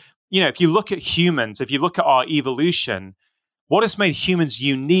think, if you look at humans, if you look at our evolution, what has made humans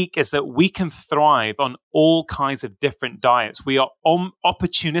unique is that we can thrive on all kinds of different diets. We are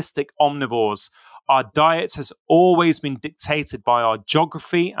opportunistic omnivores. Our diet has always been dictated by our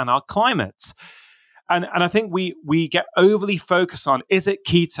geography and our climate. And I think we get overly focused on, is it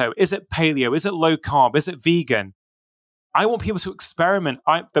keto? Is it paleo? Is it low carb? Is it vegan? I want people to experiment.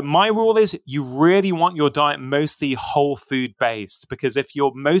 My rule is you really want your diet mostly whole food based, because if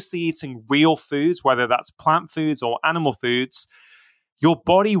you're mostly eating real foods, whether that's plant foods or animal foods, your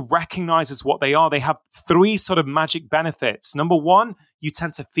body recognizes what they are. They have 3 sort of magic benefits. Number 1, you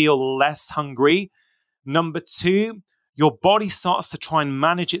tend to feel less hungry. Number 2, your body starts to try and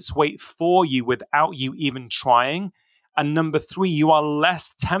manage its weight for you without you even trying. And number 3, you are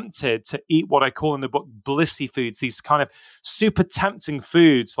less tempted to eat what I call in the book blissy foods, these kind of super tempting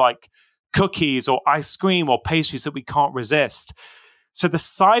foods like cookies or ice cream or pastries that we can't resist. So the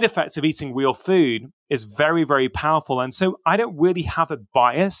side effects of eating real food is very, very powerful. And so I don't really have a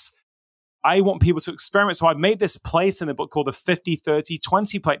bias. I want people to experiment. So I've made this plate in the book called the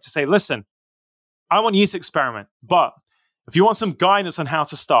 50-30-20 plate to say, listen, I want you to experiment. But if you want some guidance on how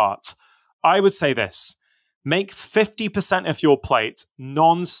to start, I would say this. Make 50% of your plate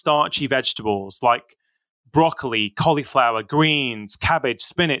non-starchy vegetables like broccoli, cauliflower, greens, cabbage,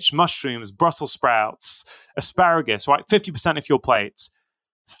 spinach, mushrooms, Brussels sprouts, asparagus, right? 50% of your plate.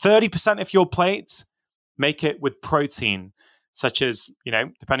 30% of your plate, make it with protein, such as,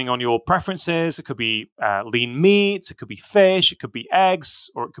 depending on your preferences, it could be lean meat, it could be fish, it could be eggs,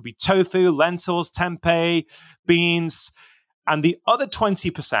 or it could be tofu, lentils, tempeh, beans. And the other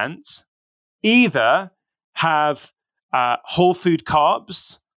 20% either have whole food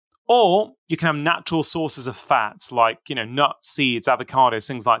carbs, or you can have natural sources of fat like, nuts, seeds, avocados,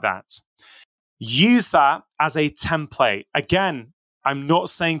 things like that. Use that as a template. Again, I'm not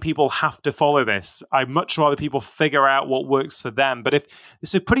saying people have to follow this. I'd much rather people figure out what works for them. But if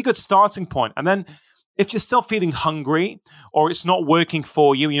it's a pretty good starting point, and then if you're still feeling hungry or it's not working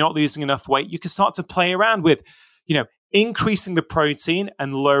for you, you're not losing enough weight, you can start to play around with, increasing the protein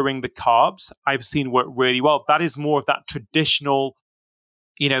and lowering the carbs. I've seen work really well. That is more of that traditional,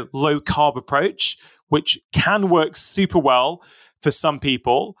 low carb approach, which can work super well for some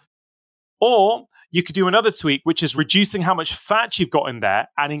people. Or you could do another tweak, which is reducing how much fat you've got in there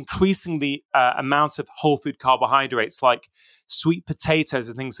and increasing the amount of whole food carbohydrates like sweet potatoes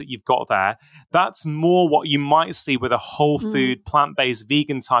and things that you've got there. That's more what you might see with a whole food, plant-based,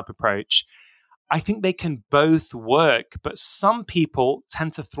 vegan type approach. I think they can both work, but some people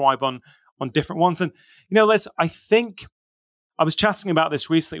tend to thrive on different ones. And, Liz, I think I was chatting about this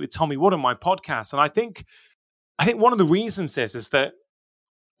recently with Tommy Wood on my podcast. And I think one of the reasons is that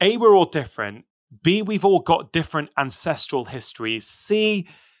A, we're all different. B, we've all got different ancestral histories. C,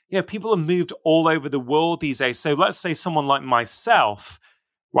 people have moved all over the world these days. So let's say someone like myself,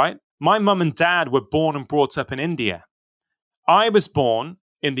 right? my mum and dad were born and brought up in India. I was born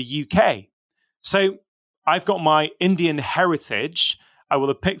in the UK. So I've got my Indian heritage. I will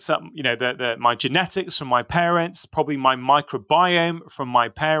have picked up, my genetics from my parents, probably my microbiome from my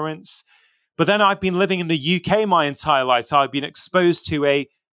parents. But then I've been living in the UK my entire life. So I've been exposed to a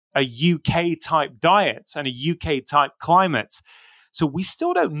UK type diet and a UK type climate. So we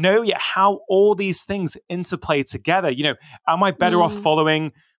still don't know yet how all these things interplay together. Am I better off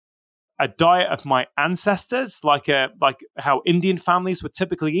following a diet of my ancestors, like how Indian families would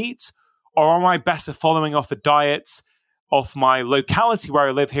typically eat? Or am I better following off a diet of my locality where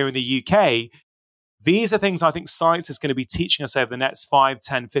I live here in the UK? These are things I think science is going to be teaching us over the next 5,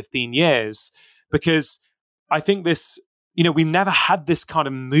 10, 15 years, because I think we've never had this kind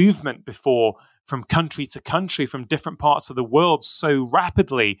of movement before from country to country, from different parts of the world so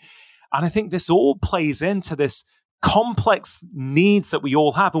rapidly. And I think this all plays into this complex needs that we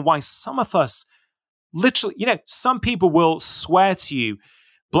all have, and why some of us literally, some people will swear to you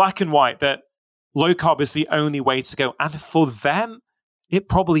black and white that low carb is the only way to go. And for them, it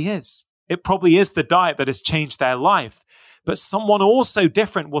probably is. It probably is the diet that has changed their life. But someone also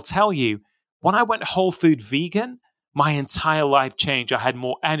different will tell you, when I went whole food vegan, my entire life changed. I had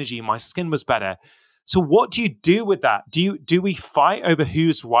more energy. My skin was better. So what do you do with that? Do we fight over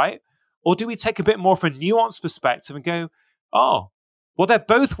who's right? Or do we take a bit more of a nuanced perspective and go, oh, well, they're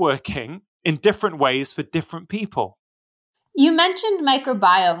both working in different ways for different people? You mentioned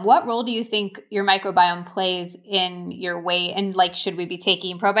microbiome. What role do you think your microbiome plays in your weight? And should we be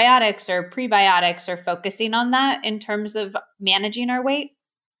taking probiotics or prebiotics or focusing on that in terms of managing our weight?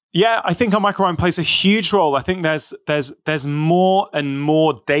 Yeah, I think our microbiome plays a huge role. I think there's more and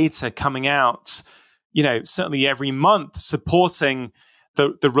more data coming out, certainly every month, supporting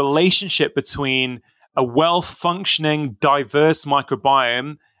the relationship between a well-functioning, diverse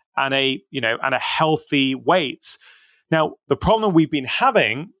microbiome and a healthy weight. Now, the problem we've been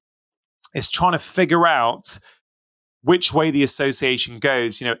having is trying to figure out which way the association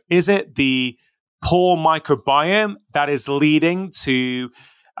goes. Is it the poor microbiome that is leading to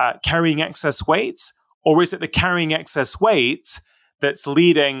carrying excess weight, or is it the carrying excess weight that's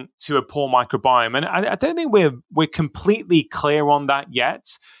leading to a poor microbiome? And I don't think we're completely clear on that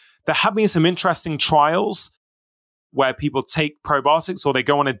yet. There have been some interesting trials where people take probiotics or they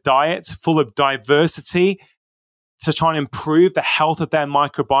go on a diet full of diversity to try and improve the health of their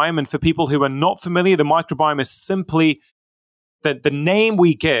microbiome. And for people who are not familiar, the microbiome is simply the name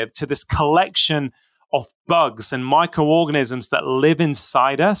we give to this collection of bugs and microorganisms that live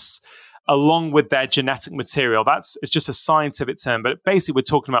inside us, along with their genetic material. It's just a scientific term, but basically we're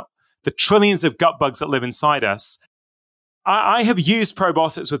talking about the trillions of gut bugs that live inside us. I have used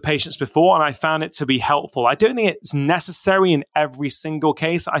probiotics with patients before, and I found it to be helpful. I don't think it's necessary in every single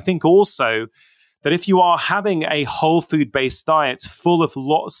case. I think also that if you are having a whole food-based diet full of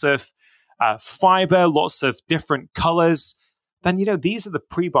lots of fiber, lots of different colors, then, these are the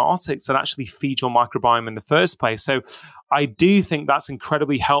prebiotics that actually feed your microbiome in the first place. So I do think that's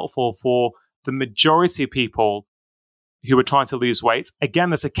incredibly helpful for the majority of people who are trying to lose weight. Again,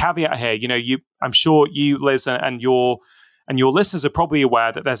 there's a caveat here. I'm sure you, Liz, and your listeners are probably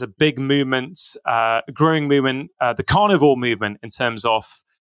aware that there's a big movement, a growing movement, the carnivore movement, in terms of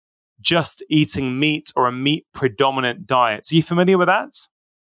just eating meat or a meat predominant diet. Are you familiar with that?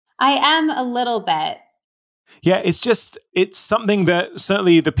 I am a little bit. Yeah, it's something that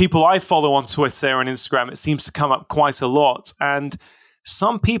certainly the people I follow on Twitter and Instagram, it seems to come up quite a lot. And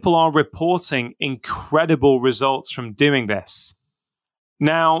some people are reporting incredible results from doing this.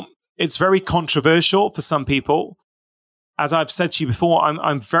 Now, it's very controversial for some people. As I've said to you before,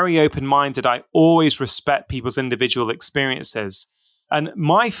 I'm very open-minded. I always respect people's individual experiences. And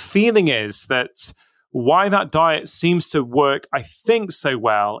my feeling is that why that diet seems to work, I think, so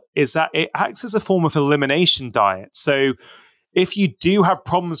well is that it acts as a form of elimination diet. So if you do have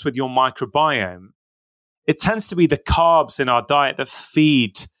problems with your microbiome, it tends to be the carbs in our diet that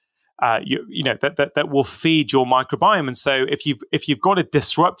feed that will feed your microbiome. And so if you've got a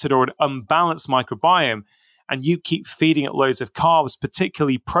disrupted or an unbalanced microbiome and you keep feeding it loads of carbs,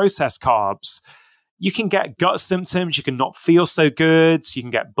 particularly processed carbs, you can get gut symptoms, you can not feel so good, you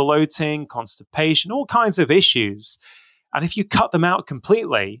can get bloating, constipation, all kinds of issues. And if you cut them out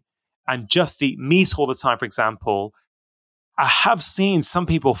completely and just eat meat all the time, for example, I have seen some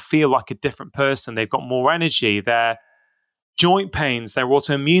people feel like a different person. They've got more energy, their joint pains, their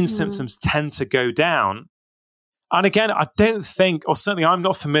autoimmune symptoms tend to go down. And again, I don't think, or certainly I'm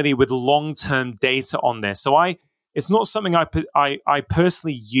not familiar with long-term data on this. So it's not something I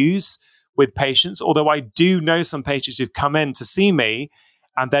personally use with patients, although I do know some patients who've come in to see me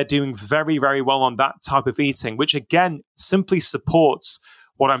And they're doing very, very well on that type of eating, which again simply supports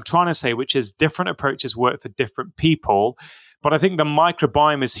what I'm trying to say, which is different approaches work for different people. But I think the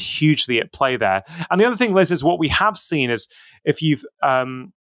microbiome is hugely at play there. And the other thing, Liz, is what we have seen is if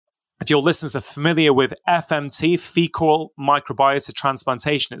your listeners are familiar with FMT, fecal microbiota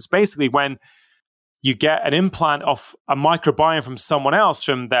transplantation, it's basically when you get an implant of a microbiome from someone else,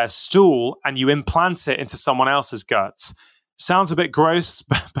 from their stool, and you implant it into someone else's guts. Sounds a bit gross,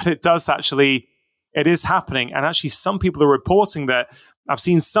 but it is happening. And actually, some people are reporting that I've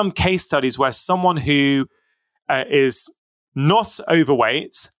seen some case studies where someone who is not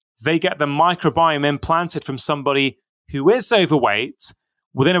overweight, they get the microbiome implanted from somebody who is overweight.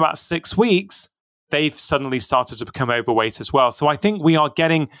 Within about 6 weeks, they've suddenly started to become overweight as well. So I think we are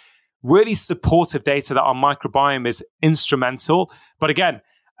getting really supportive data that our microbiome is instrumental. But again,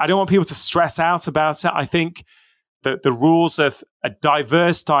 I don't want people to stress out about it. I think that the rules of a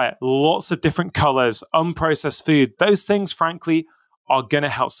diverse diet, lots of different colors, unprocessed food, those things, frankly, are going to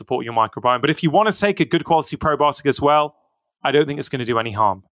help support your microbiome. But if you want to take a good quality probiotic as well, I don't think it's going to do any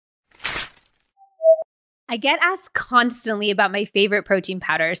harm. I get asked constantly about my favorite protein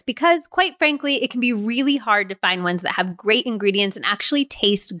powders because, quite frankly, it can be really hard to find ones that have great ingredients and actually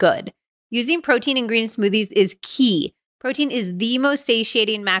taste good. Using protein ingredient smoothies is key. Protein is the most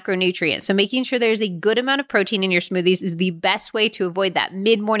satiating macronutrient, so making sure there's a good amount of protein in your smoothies is the best way to avoid that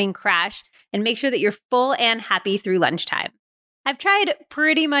mid-morning crash and make sure that you're full and happy through lunchtime. I've tried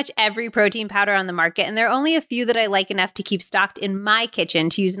pretty much every protein powder on the market, and there are only a few that I like enough to keep stocked in my kitchen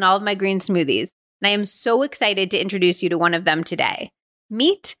to use in all of my green smoothies. And I am so excited to introduce you to one of them today.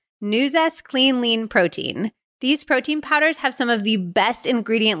 Meet Nuzest Clean Lean Protein. These protein powders have some of the best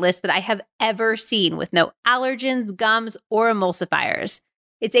ingredient lists that I have ever seen, with no allergens, gums, or emulsifiers.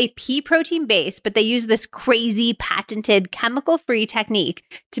 It's a pea protein base, but they use this crazy patented chemical-free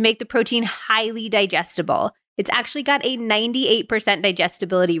technique to make the protein highly digestible. It's actually got a 98%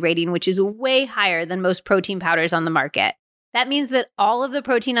 digestibility rating, which is way higher than most protein powders on the market. That means that all of the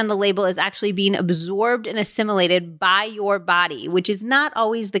protein on the label is actually being absorbed and assimilated by your body, which is not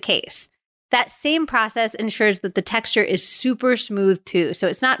always the case. That same process ensures that the texture is super smooth too, so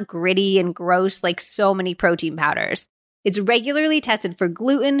it's not gritty and gross like so many protein powders. It's regularly tested for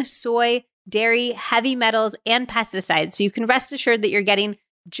gluten, soy, dairy, heavy metals, and pesticides, so you can rest assured that you're getting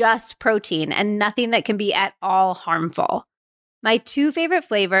just protein and nothing that can be at all harmful. My two favorite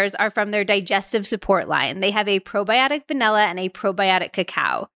flavors are from their digestive support line. They have a probiotic vanilla and a probiotic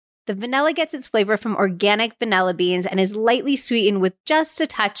cacao. The vanilla gets its flavor from organic vanilla beans and is lightly sweetened with just a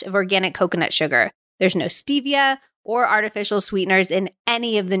touch of organic coconut sugar. There's no stevia or artificial sweeteners in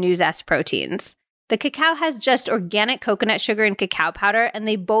any of the Nuzest proteins. The cacao has just organic coconut sugar and cacao powder, and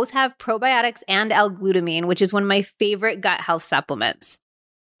they both have probiotics and L-glutamine, which is one of my favorite gut health supplements.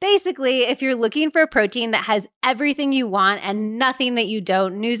 Basically, if you're looking for a protein that has everything you want and nothing that you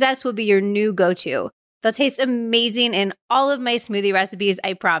don't, Nuzest will be your new go-to. They'll taste amazing in all of my smoothie recipes,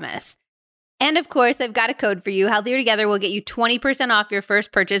 I promise. And of course, I've got a code for you. Healthier Together will get you 20% off your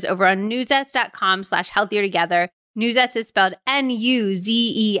first purchase over on nuzest.com/healthiertogether. Nuzest is spelled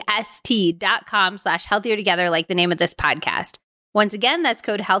NUZEST.com/healthiertogether, like the name of this podcast. Once again, that's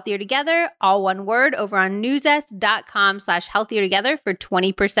code Healthier Together, all one word, over on nuzest.com/healthiertogether for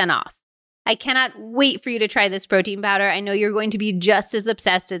 20% off. I cannot wait for you to try this protein powder. I know you're going to be just as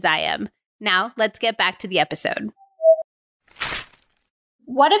obsessed as I am. Now, let's get back to the episode.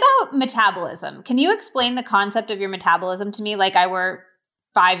 What about metabolism? Can you explain the concept of your metabolism to me like I were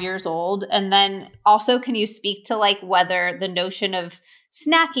 5 years old? And then also, can you speak to like whether the notion of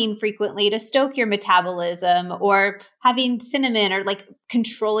snacking frequently to stoke your metabolism or having cinnamon or like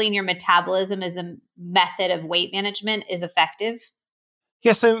controlling your metabolism as a method of weight management is effective?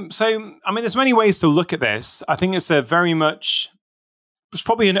 Yeah, so I mean, there's many ways to look at this. I think it's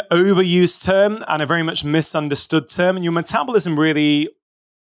probably an overused term and a very much misunderstood term. And your metabolism really,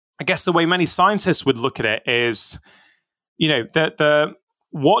 I guess the way many scientists would look at it is,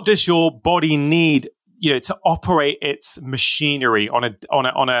 what does your body need, to operate its machinery on a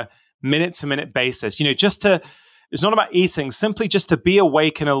minute to minute basis? It's not about eating, simply just to be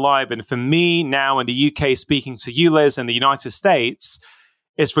awake and alive. And for me now in the UK, speaking to you, Liz, in the United States,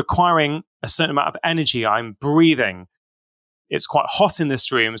 it's requiring a certain amount of energy. I'm breathing. It's quite hot in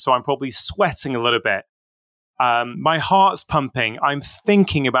this room, so I'm probably sweating a little bit. My heart's pumping. I'm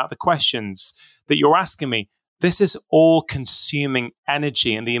thinking about the questions that you're asking me. This is all consuming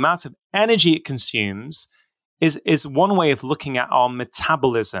energy, and the amount of energy it consumes is one way of looking at our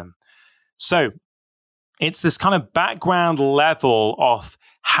metabolism. So it's this kind of background level of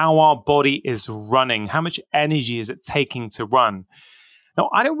how our body is running. How much energy is it taking to run? Now,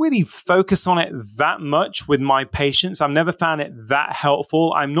 I don't really focus on it that much with my patients. I've never found it that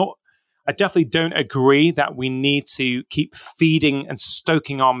helpful. I definitely don't agree that we need to keep feeding and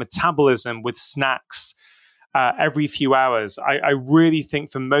stoking our metabolism with snacks every few hours. I really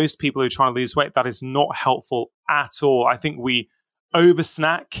think for most people who are trying to lose weight, that is not helpful at all. I think we over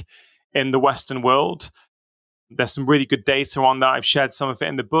snack in the Western world. There's some really good data on that. I've shared some of it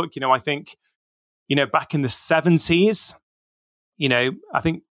in the book. I think, back in the 70s, I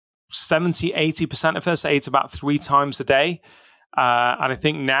think 70, 80% of us ate about 3 times a day. And I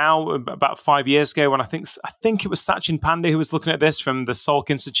think now, about 5 years ago, when I think it was Sachin Pandey who was looking at this from the Salk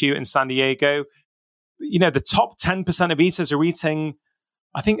Institute in San Diego, the top 10% of eaters are eating,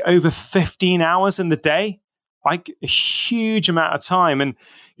 I think, over 15 hours in the day, like a huge amount of time. And,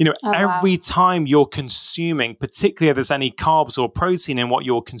 every time you're consuming, particularly if there's any carbs or protein in what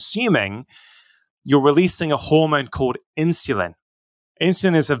you're consuming, you're releasing a hormone called insulin.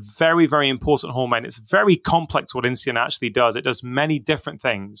 Insulin is a very, very important hormone. It's very complex what insulin actually does. It does many different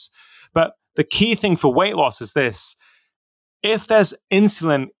things. But the key thing for weight loss is this. If there's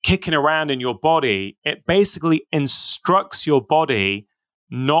insulin kicking around in your body, it basically instructs your body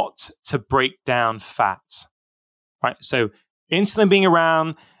not to break down fat, right? So insulin being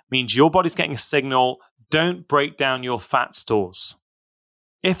around means your body's getting a signal, don't break down your fat stores.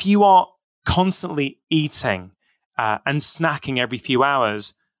 If you are constantly eating and snacking every few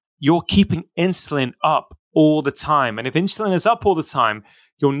hours, you're keeping insulin up all the time. And if insulin is up all the time,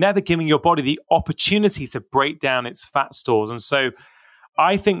 you're never giving your body the opportunity to break down its fat stores. And so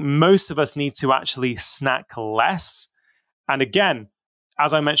I think most of us need to actually snack less. And again,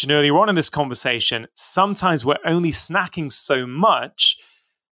 as I mentioned earlier on in this conversation, sometimes we're only snacking so much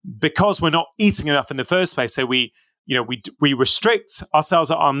because we're not eating enough in the first place. So we restrict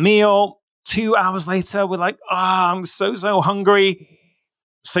ourselves at our meal. 2 hours later, we're like, I'm so hungry.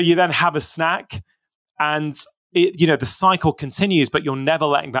 So you then have a snack and the cycle continues, but you're never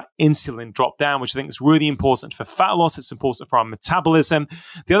letting that insulin drop down, which I think is really important for fat loss. It's important for our metabolism.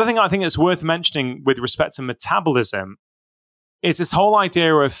 The other thing I think is worth mentioning with respect to metabolism is this whole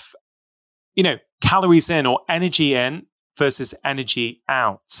idea of, calories in or energy in versus energy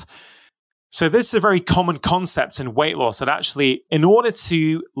out. So this is a very common concept in weight loss that actually, in order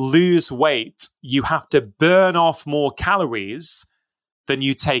to lose weight, you have to burn off more calories than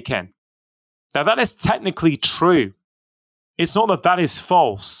you take in. Now, that is technically true. It's not that is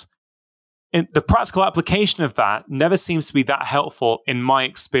false. The practical application of that never seems to be that helpful in my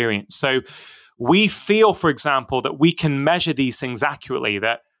experience. So we feel, for example, that we can measure these things accurately,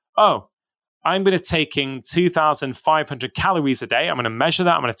 that, I'm going to take in 2,500 calories a day. I'm going to measure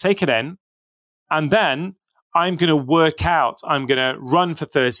that. I'm going to take it in. And then I'm going to work out. I'm going to run for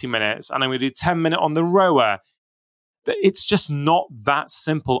 30 minutes and I'm going to do 10 minutes on the rower. It's just not that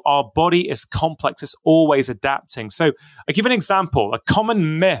simple. Our body is complex. It's always adapting. So I'll give an example. A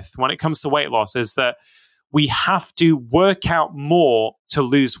common myth when it comes to weight loss is that we have to work out more to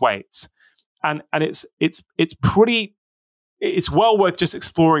lose weight. And it's well worth just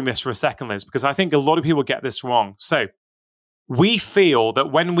exploring this for a second, Liz, because I think a lot of people get this wrong. So we feel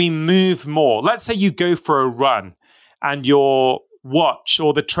that when we move more, let's say you go for a run and your watch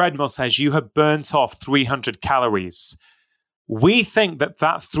or the treadmill says you have burnt off 300 calories. We think that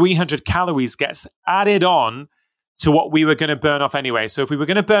 300 calories gets added on to what we were going to burn off anyway. So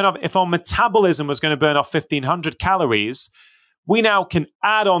if our metabolism was going to burn off 1,500 calories, we now can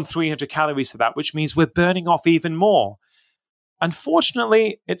add on 300 calories to that, which means we're burning off even more.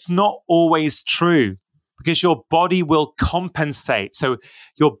 Unfortunately, it's not always true because your body will compensate. So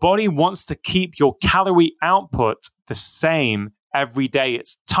your body wants to keep your calorie output the same every day.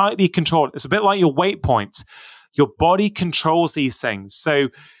 It's tightly controlled. It's a bit like your weight point. Your body controls these things. So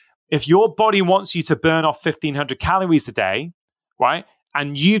if your body wants you to burn off 1,500 calories a day, right,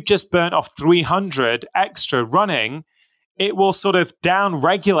 and you've just burnt off 300 extra running, it will sort of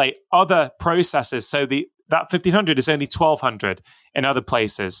down-regulate other processes. So that 1,500 is only 1,200 in other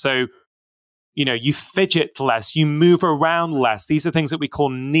places. So, you fidget less, you move around less. These are things that we call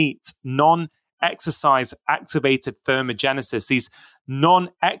NEAT, non-exercise activated thermogenesis, these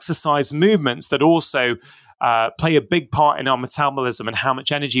non-exercise movements that also play a big part in our metabolism and how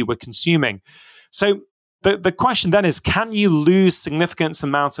much energy we're consuming. So the question then is, can you lose significant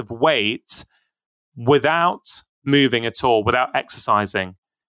amounts of weight without moving at all, without exercising?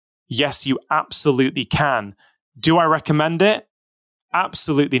 Yes, you absolutely can. Do I recommend it?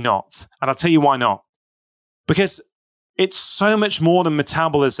 Absolutely not. And I'll tell you why not. Because it's so much more than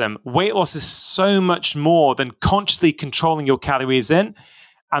metabolism. Weight loss is so much more than consciously controlling your calories in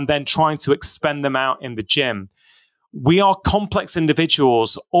and then trying to expend them out in the gym. we are complex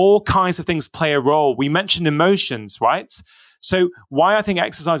individuals. All kinds of things play a role. We mentioned emotions, right? So why I think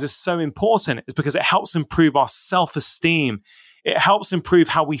exercise is so important is because it helps improve our self-esteem. It helps improve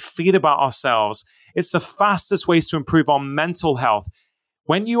how we feel about ourselves. It's the fastest ways to improve our mental health.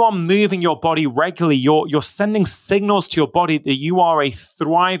 When you are moving your body regularly, you're sending signals to your body that you are a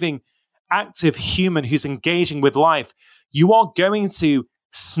thriving, active human who's engaging with life. You are going to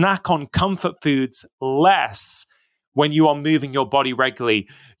snack on comfort foods less when you are moving your body regularly.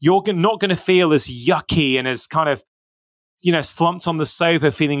 You're not going to feel as yucky and as kind of, slumped on the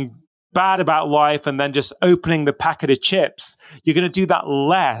sofa feeling bad about life and then just opening the packet of chips. You're going to do that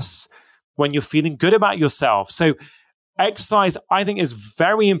less when you're feeling good about yourself. So exercise, I think, is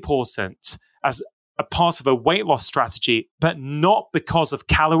very important as a part of a weight loss strategy, but not because of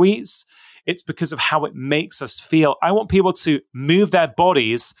calories. It's because of how it makes us feel. I want people to move their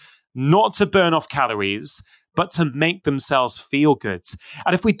bodies, not to burn off calories, but to make themselves feel good.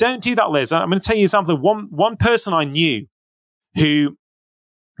 And if we don't do that, Liz, I'm going to tell you an example of one person I knew who,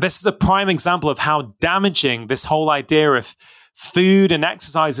 this is a prime example of how damaging this whole idea of food and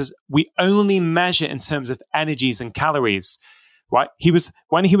exercise is. We only measure in terms of energies and calories, right?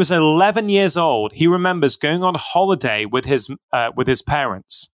 When he was 11 years old, he remembers going on holiday with his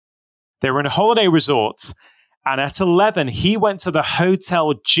parents. They were in a holiday resort, and at 11, he went to the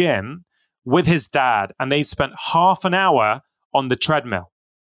hotel gym with his dad, and they spent half an hour on the treadmill.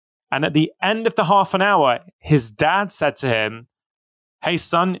 And at the end of the half an hour, his dad said to him, "Hey,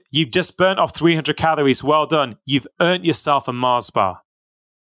 son, you've just burnt off 300 calories. Well done. You've earned yourself a Mars bar."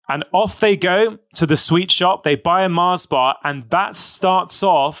 And off they go to the sweet shop. They buy a Mars bar, and that starts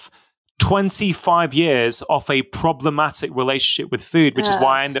off 25 years off a problematic relationship with food, which is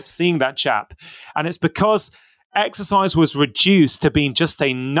why I end up seeing that chap. And it's because exercise was reduced to being just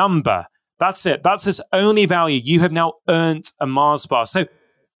a number. That's it. That's his only value. You have now earned a Mars bar. So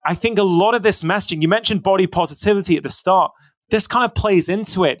I think a lot of this messaging, you mentioned body positivity at the start, this kind of plays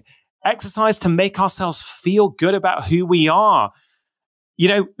into it. Exercise to make ourselves feel good about who we are.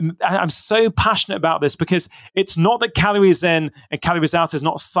 I'm so passionate about this because it's not that calories in and calories out is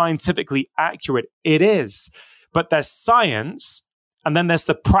not scientifically accurate. It is. But there's science, and then there's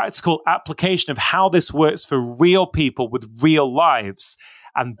the practical application of how this works for real people with real lives.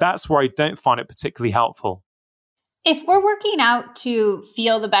 And that's where I don't find it particularly helpful. If we're working out to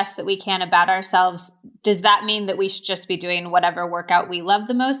feel the best that we can about ourselves, does that mean that we should just be doing whatever workout we love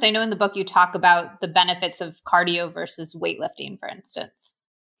the most? I know in the book you talk about the benefits of cardio versus weightlifting, for instance.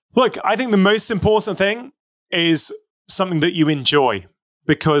 Look, I think the most important thing is something that you enjoy,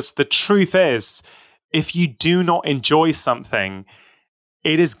 because the truth is, if you do not enjoy something,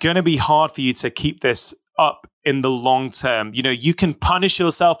 it is going to be hard for you to keep this up in the long term. You can punish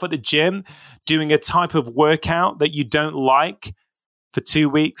yourself at the gym doing a type of workout that you don't like for 2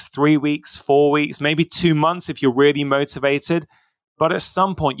 weeks, 3 weeks, 4 weeks, maybe 2 months if you're really motivated. But at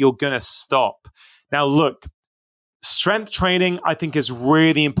some point, you're going to stop. Now, look, strength training, I think, is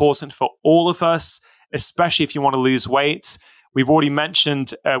really important for all of us, especially if you want to lose weight. We've already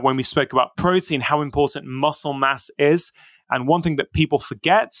mentioned when we spoke about protein, how important muscle mass is. And one thing that people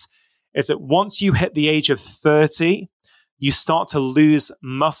forget is that once you hit the age of 30, you start to lose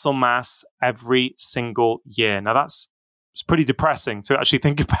muscle mass every single year. Now, it's pretty depressing to actually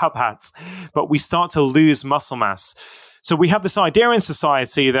think about that, but we start to lose muscle mass. So we have this idea in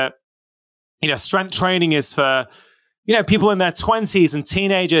society that, strength training is for, people in their 20s and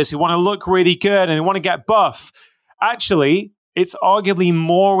teenagers who want to look really good and they want to get buff. Actually, it's arguably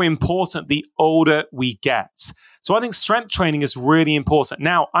more important the older we get. So I think strength training is really important.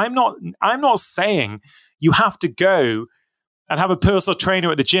 Now, I'm not saying you have to go and have a personal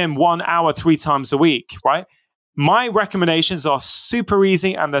trainer at the gym 1 hour 3 times a week, right? My recommendations are super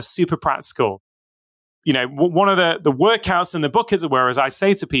easy and they're super practical. One of the workouts in the book, as it were, is I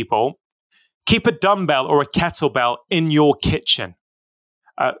say to people, keep a dumbbell or a kettlebell in your kitchen.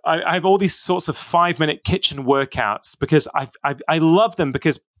 I have all these sorts of 5-minute kitchen workouts because I love them,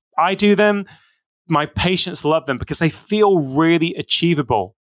 because I do them. My patients love them because they feel really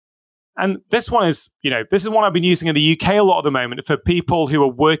achievable. And this one is, this is one I've been using in the UK a lot at the moment for people who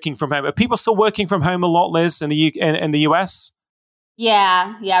are working from home. Are people still working from home a lot, Liz, in the US?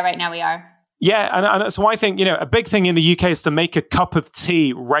 Yeah, right now we are. Yeah, and so I think, a big thing in the UK is to make a cup of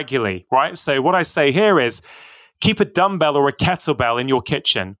tea regularly, right? So what I say here is keep a dumbbell or a kettlebell in your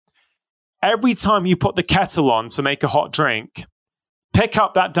kitchen. Every time you put the kettle on to make a hot drink, pick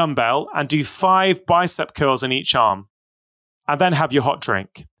up that dumbbell and do 5 bicep curls in each arm, and then have your hot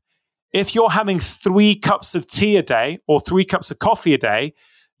drink. If you're having 3 cups of tea a day or 3 cups of coffee a day,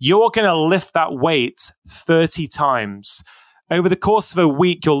 you're going to lift that weight 30 times. Over the course of a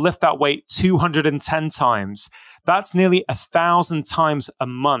week, you'll lift that weight 210 times. That's nearly 1,000 times a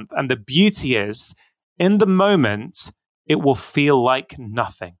month. And the beauty is, in the moment, it will feel like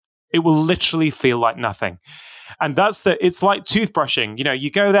nothing. It will literally feel like nothing. And it's like toothbrushing. You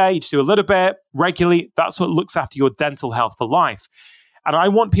go there, you just do a little bit regularly. That's what looks after your dental health for life. And I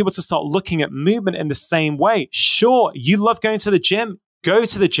want people to start looking at movement in the same way. Sure, you love going to the gym, go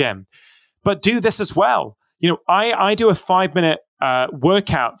to the gym, but do this as well. I do a 5-minute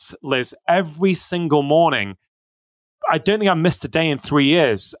workout, Liz, every single morning. I don't think I've missed a day in 3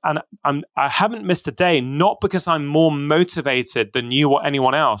 years. And I haven't missed a day, not because I'm more motivated than you or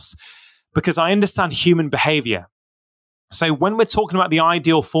anyone else, because I understand human behavior. So when we're talking about the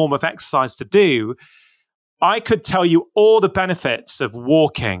ideal form of exercise to do, I could tell you all the benefits of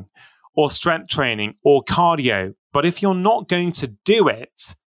walking or strength training or cardio. But if you're not going to do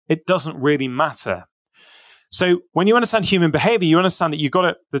it, it doesn't really matter. So when you understand human behavior, you understand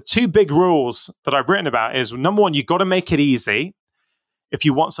that the two big rules that I've written about is, number one, you've got to make it easy if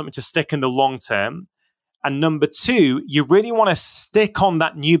you want something to stick in the long term. And number two, you really want to stick on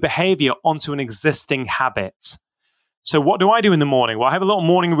that new behavior onto an existing habit. So what do I do in the morning? Well, I have a little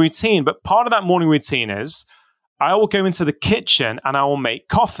morning routine, but part of that morning routine is I will go into the kitchen and I will make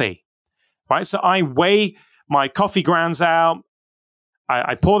coffee, right? So I weigh my coffee grounds out,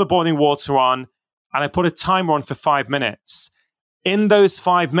 I pour the boiling water on, and I put a timer on for 5 minutes. In those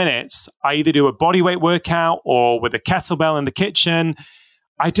 5 minutes, I either do a body weight workout or with a kettlebell in the kitchen.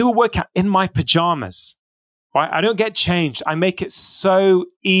 I do a workout in my pajamas, right? I don't get changed. I make it so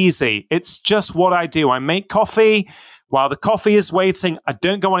easy. It's just what I do. I make coffee. While the coffee is waiting, I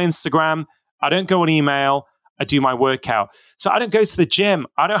don't go on Instagram. I don't go on email. I do my workout. So I don't go to the gym.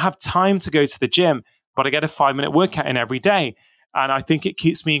 I don't have time to go to the gym, but I get a 5-minute workout in every day. And I think it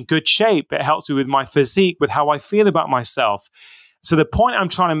keeps me in good shape. It helps me with my physique, with how I feel about myself. So the point I'm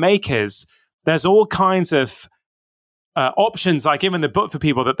trying to make is there's all kinds of options I give in the book for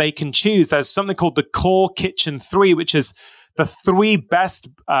people that they can choose. There's something called the Core Kitchen 3, which is the 3 best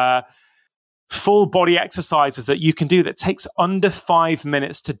full body exercises that you can do that takes under 5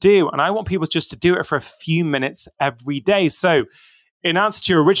 minutes to do. And I want people just to do it for a few minutes every day. So in answer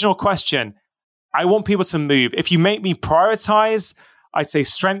to your original question, I want people to move. If you make me prioritize, I'd say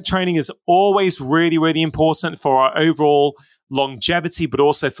strength training is always really, really important for our overall longevity, but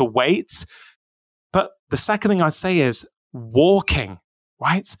also for weight. But the second thing I'd say is walking,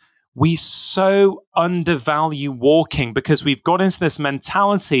 right? We so undervalue walking because we've got into this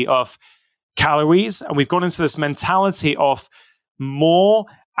mentality of calories and we've got into this mentality of more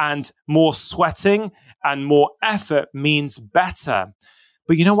and more sweating and more effort means better.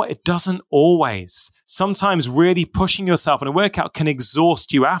 But you know what? It doesn't always. Sometimes really pushing yourself in a workout can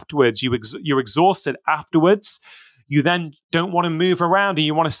exhaust you afterwards. You're exhausted afterwards. You then don't want to move around and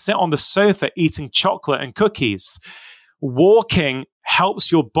you want to sit on the sofa eating chocolate and cookies. Walking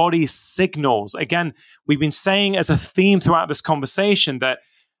helps your body signals. Again, we've been saying as a theme throughout this conversation that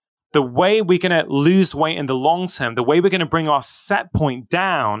the way we're going to lose weight in the long term, the way we're going to bring our set point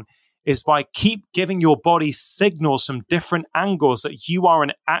down is by keep giving your body signals from different angles that you are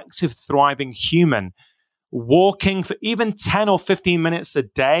an active, thriving human. Walking for even 10 or 15 minutes a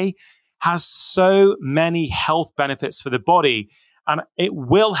day has so many health benefits for the body, and it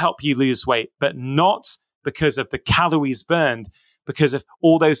will help you lose weight, but not because of the calories burned, because of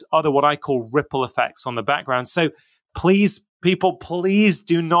all those other what I call ripple effects on the background. So please, people, please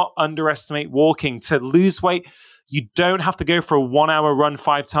do not underestimate walking. To lose weight, you don't have to go for a 1-hour run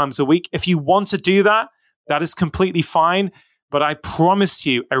 5 times a week. If you want to do that, that is completely fine. But I promise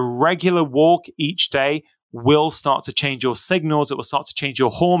you, a regular walk each day will start to change your signals. It will start to change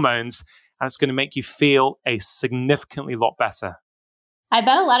your hormones, and it's going to make you feel a significantly lot better. I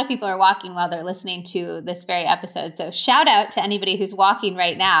bet a lot of people are walking while they're listening to this very episode. So shout out to anybody who's walking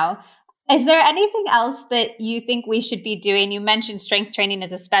right now. Is there anything else that you think we should be doing? You mentioned strength training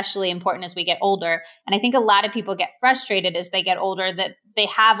is especially important as we get older. And I think a lot of people get frustrated as they get older that they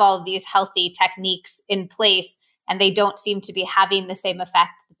have all of these healthy techniques in place and they don't seem to be having the same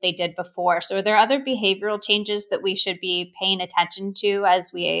effect that they did before. So are there other behavioral changes that we should be paying attention to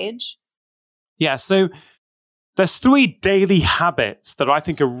as we age? Yeah, so there's 3 daily habits that I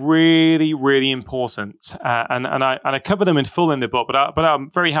think are really, really important, and I cover them in full in the book, but I'm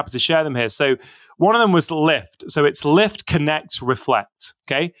very happy to share them here. So one of them was lift. So it's lift, connect, reflect.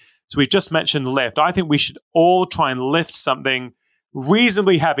 Okay, so we just mentioned lift. I think we should all try and lift something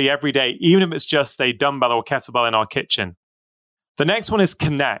reasonably heavy every day, even if it's just a dumbbell or kettlebell in our kitchen. The next one is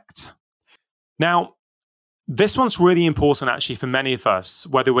connect. Now, this one's really important actually for many of us,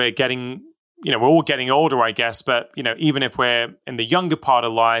 whether we're we're all getting older, I guess, but, even if we're in the younger part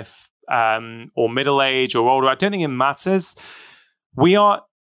of life, or middle age or older, I don't think it matters. We are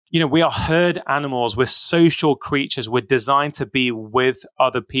herd animals. We're social creatures. We're designed to be with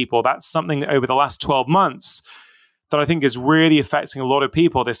other people. That's something that over the last 12 months that I think is really affecting a lot of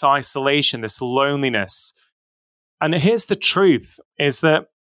people, this isolation, this loneliness. And here's the truth, is that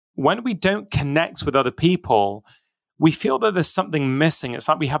when we don't connect with other people, we feel that there's something missing. It's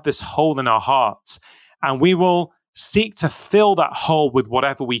like we have this hole in our hearts, and we will seek to fill that hole with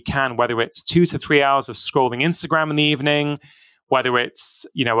whatever we can, whether it's 2 to 3 hours of scrolling Instagram in the evening, whether it's,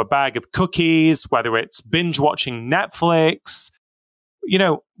 a bag of cookies, whether it's binge watching Netflix,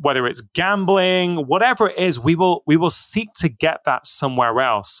 whether it's gambling, whatever it is, we will seek to get that somewhere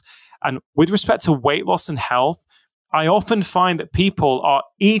else. And with respect to weight loss and health, I often find that people are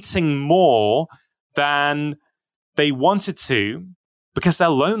eating more than they wanted to because they're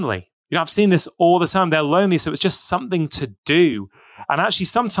lonely. I've seen this all the time. They're lonely, so it's just something to do. And actually,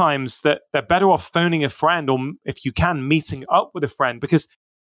 sometimes that they're better off phoning a friend, or if you can, meeting up with a friend, because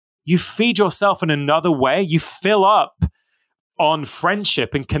you feed yourself in another way. You fill up on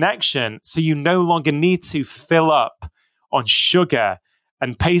friendship and connection, so you no longer need to fill up on sugar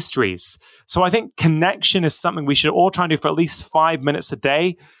and pastries. So I think connection is something we should all try and do for at least 5 minutes a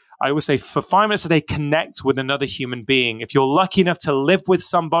day. I always say for 5 minutes a day, connect with another human being. If you're lucky enough to live with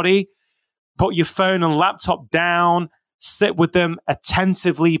somebody, put your phone and laptop down, sit with them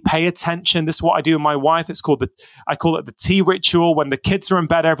attentively, pay attention. This is what I do with my wife. I call it the tea ritual. When the kids are in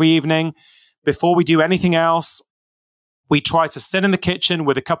bed every evening, before we do anything else, we try to sit in the kitchen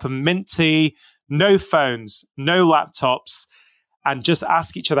with a cup of mint tea, no phones, no laptops, and just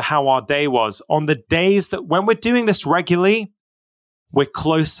ask each other how our day was. On the days that when we're doing this regularly, we're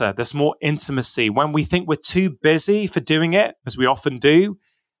closer. There's more intimacy. When we think we're too busy for doing it, as we often do,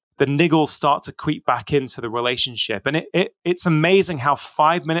 the niggles start to creep back into the relationship. And it's amazing how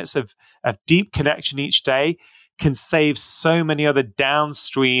 5 minutes of deep connection each day can save so many other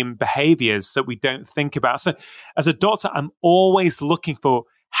downstream behaviors that we don't think about. So as a doctor, I'm always looking for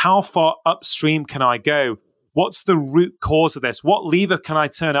how far upstream can I go? What's the root cause of this? What lever can I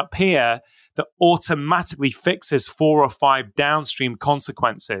turn up here that automatically fixes 4 or 5 downstream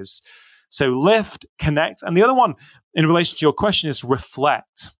consequences? So lift, connect. And the other one in relation to your question is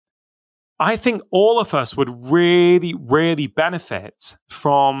reflect. I think all of us would really, really benefit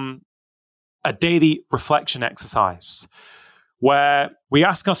from a daily reflection exercise where we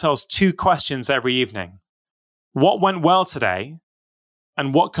ask ourselves 2 questions every evening. What went well today?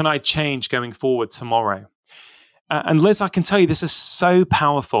 And what can I change going forward tomorrow? And Liz, I can tell you this is so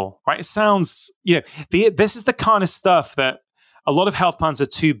powerful, right? It sounds, this is the kind of stuff that a lot of health plans are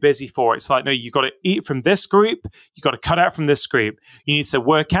too busy for. It's like, no, you got to eat from this group. You got to cut out from this group. You need to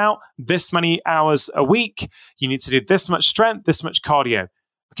work out this many hours a week. You need to do this much strength, this much cardio.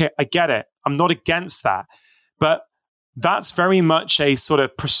 Okay, I get it. I'm not against that. But that's very much a sort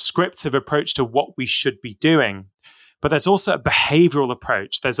of prescriptive approach to what we should be doing. But there's also a behavioral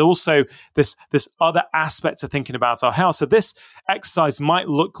approach. There's also this other aspect of thinking about our health. So this exercise might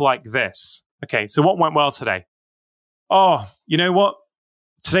look like this. Okay, so what went well today? Oh, you know what?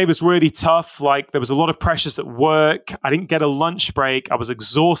 Today was really tough. Like there was a lot of pressures at work. I didn't get a lunch break. I was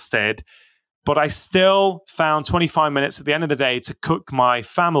exhausted, but I still found 25 minutes at the end of the day to cook my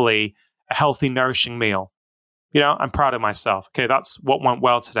family a healthy, nourishing meal. I'm proud of myself. Okay, that's what went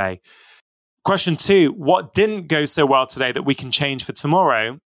well today. Question 2, what didn't go so well today that we can change for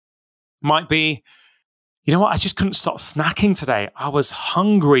tomorrow might be, you know what? I just couldn't stop snacking today. I was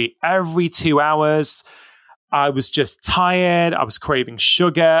hungry every 2 hours. I was just tired. I was craving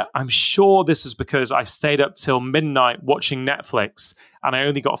sugar. I'm sure this was because I stayed up till midnight watching Netflix and I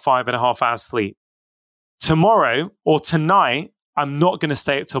only got 5.5 hours sleep. Tomorrow or tonight, I'm not going to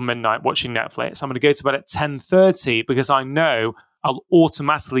stay up till midnight watching Netflix. I'm going to go to bed at 10:30 because I know I'll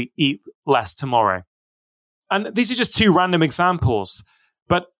automatically eat less tomorrow. And these are just 2 random examples.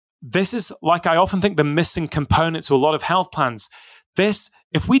 But this is, like I often think, the missing component to a lot of health plans.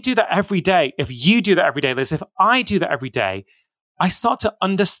 If we do that every day, if you do that every day, Liz, if I do that every day, I start to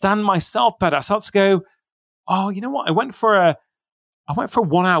understand myself better. I start to go, oh, you know what? I went for a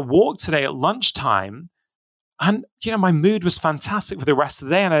 1-hour walk today at lunchtime, and my mood was fantastic for the rest of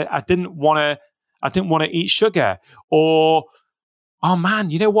the day, and I didn't want to eat sugar. Or, oh man,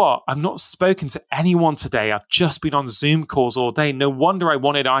 you know what? I've not spoken to anyone today. I've just been on Zoom calls all day. No wonder I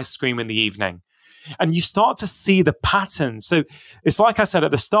wanted ice cream in the evening. And you start to see the pattern. So it's like I said at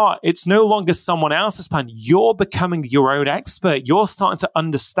the start, it's no longer someone else's plan. You're becoming your own expert. You're starting to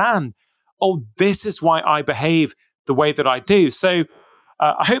understand, oh, this is why I behave the way that I do. So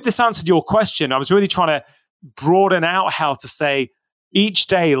I hope this answered your question. I was really trying to broaden out how to say each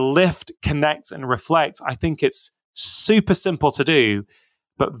day, lift, connect, and reflect. I think it's super simple to do,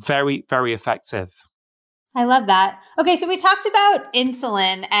 but very, very effective. I love that. Okay, so we talked about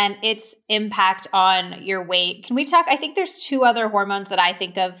insulin and its impact on your weight. Can we talk? I think there's two other hormones that I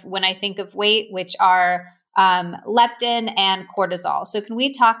think of when I think of weight, which are leptin and cortisol. So can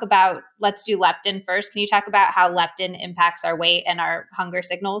we talk about, let's do leptin first. Can you talk about how leptin impacts our weight and our hunger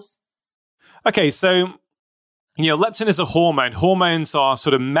signals? Okay, so, leptin is a hormone. Hormones are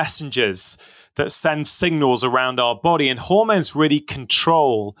sort of messengers that send signals around our body, and hormones really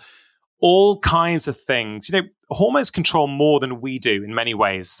control all kinds of things. Hormones control more than we do in many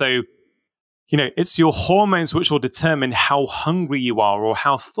ways. So, it's your hormones which will determine how hungry you are or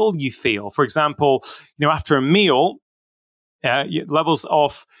how full you feel. For example, after a meal, levels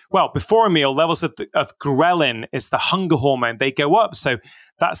of, before a meal, levels of ghrelin is the hunger hormone. They go up. So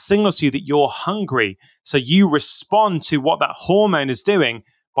that signals to you that you're hungry. So you respond to what that hormone is doing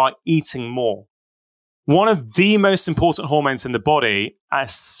by eating more. One of the most important hormones in the body,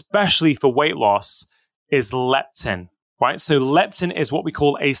 especially for weight loss, is leptin, right? So leptin is what we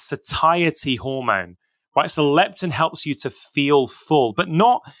call a satiety hormone, right? So leptin helps you to feel full, but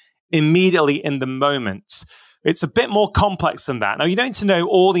not immediately in the moment. It's a bit more complex than that. Now, you don't need to know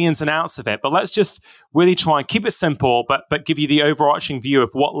all the ins and outs of it, but let's just really try and keep it simple, but give you the overarching view of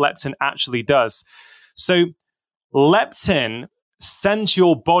what leptin actually does. So leptin sends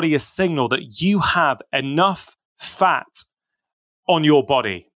your body a signal that you have enough fat on your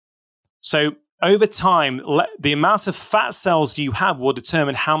body. So over time, the amount of fat cells you have will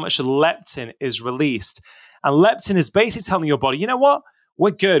determine how much leptin is released. And leptin is basically telling your body, you know what? We're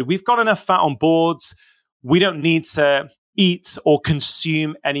good. We've got enough fat on board. We don't need to eat or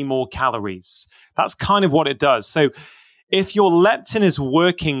consume any more calories. That's kind of what it does. So if your leptin is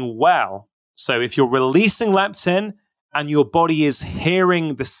working well, so if you're releasing leptin and your body is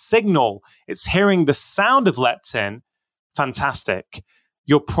hearing the signal, it's hearing the sound of leptin, fantastic.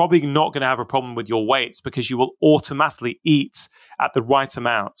 You're probably not going to have a problem with your weight because you will automatically eat at the right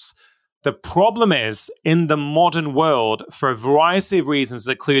amounts. The problem is, in the modern world, for a variety of reasons,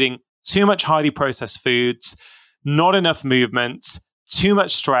 including too much highly processed foods, not enough movement, too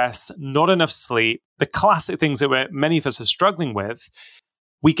much stress, not enough sleep, the classic things that many of us are struggling with,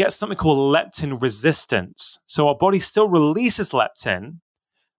 we get something called leptin resistance. So our body still releases leptin,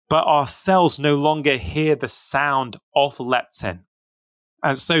 but our cells no longer hear the sound of leptin.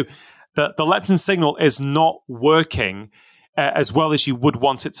 And so the leptin signal is not working as well as you would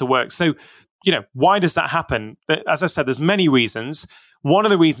want it to work. So, why does that happen? As I said, there's many reasons. One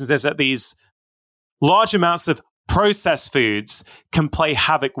of the reasons is that these large amounts of processed foods can play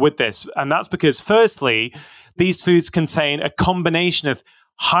havoc with this. And that's because, firstly, these foods contain a combination of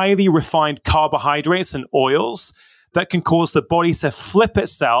highly refined carbohydrates and oils that can cause the body to flip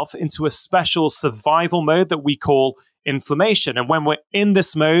itself into a special survival mode that we call inflammation. And when we're in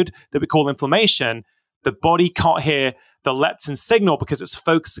this mode that we call inflammation, the body can't hear the leptin signal because it's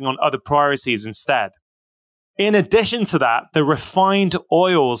focusing on other priorities instead. In addition to that, the refined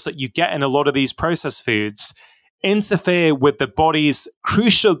oils that you get in a lot of these processed foods interfere with the body's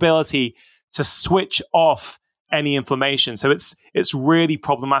crucial ability to switch off any inflammation. So it's really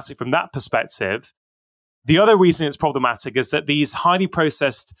problematic from that perspective. The other reason it's problematic is that these highly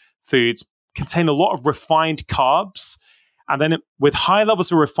processed foods contain a lot of refined carbs. And then with high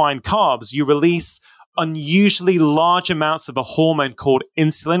levels of refined carbs, you release unusually large amounts of a hormone called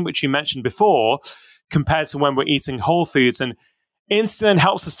insulin, which you mentioned before, compared to when we're eating whole foods. And insulin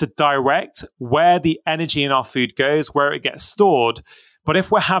helps us to direct where the energy in our food goes, where it gets stored. But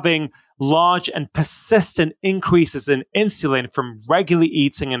if we're having large and persistent increases in insulin from regularly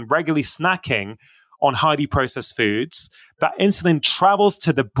eating and regularly snacking on highly processed foods, that insulin travels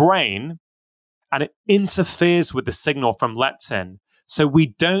to the brain and it interferes with the signal from leptin. So we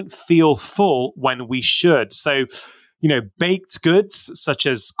don't feel full when we should. So, baked goods such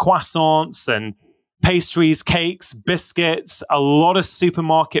as croissants and pastries, cakes, biscuits, a lot of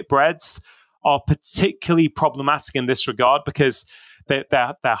supermarket breads are particularly problematic in this regard because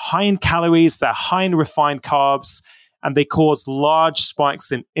they're high in calories, they're high in refined carbs, and they cause large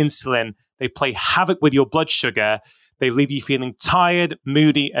spikes in insulin. They play havoc with your blood sugar. They leave you feeling tired,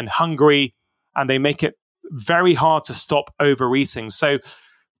 moody, and hungry, and they make it very hard to stop overeating. So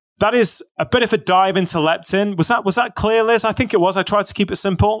that is a bit of a dive into leptin. Was that clear, Liz? I think it was. I tried to keep it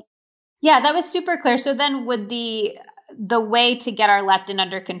simple. Yeah, that was super clear. So then would the way to get our leptin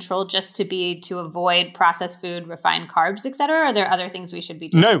under control just to be to avoid processed food, refined carbs, et cetera? Or are there other things we should be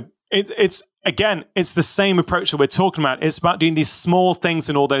doing? No, it's the same approach that we're talking about. It's about doing these small things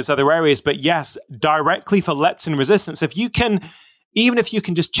in all those other areas. But yes, directly for leptin resistance, even if you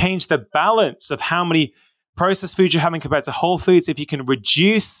can just change the balance of how many processed foods you're having compared to whole foods, if you can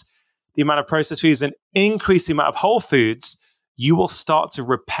reduce the amount of processed foods and increase the amount of whole foods, you will start to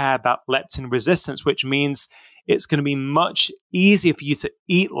repair that leptin resistance, which means it's going to be much easier for you to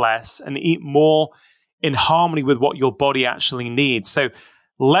eat less and eat more in harmony with what your body actually needs. So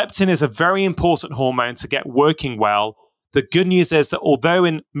leptin is a very important hormone to get working well. The good news is that although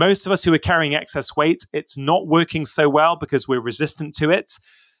in most of us who are carrying excess weight, it's not working so well because we're resistant to it,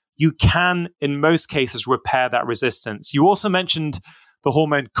 you can, in most cases, repair that resistance. You also mentioned the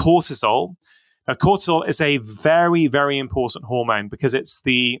hormone cortisol. Now, cortisol is a very, very important hormone because it's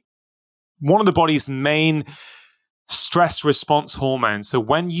one of the body's main stress response hormones. So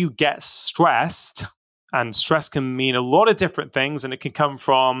when you get stressed, and stress can mean a lot of different things, and it can come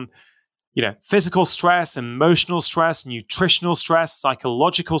from, physical stress, emotional stress, nutritional stress,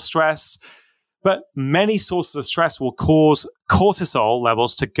 psychological stress. But many sources of stress will cause cortisol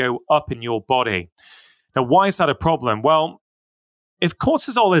levels to go up in your body. Now, why is that a problem? Well, if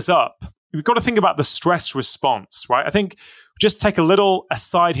cortisol is up, we've got to think about the stress response, right? I think just take a little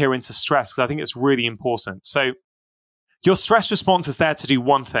aside here into stress because I think it's really important. So your stress response is there to do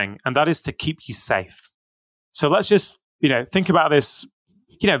one thing, and that is to keep you safe. So let's just, think about this,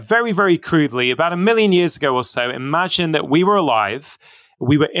 very, very crudely. About 1 million years ago or so, imagine that we were alive.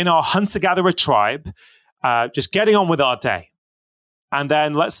 We were in our hunter-gatherer tribe, just getting on with our day. And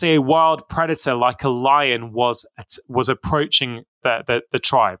then let's say a wild predator like a lion was approaching the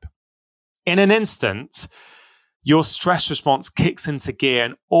tribe. In an instant, your stress response kicks into gear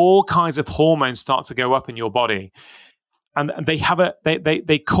and all kinds of hormones start to go up in your body. And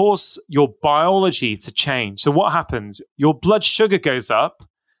they cause your biology to change. So what happens? Your blood sugar goes up,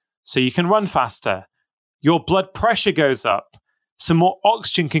 so you can run faster. Your blood pressure goes up, so more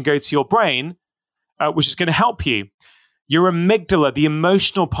oxygen can go to your brain, which is going to help you. Your amygdala, the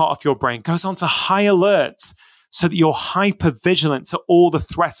emotional part of your brain, goes on to high alert so that you're hyper vigilant to all the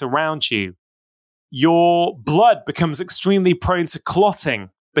threat around you. Your blood becomes extremely prone to clotting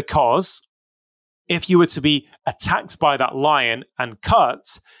because if you were to be attacked by that lion and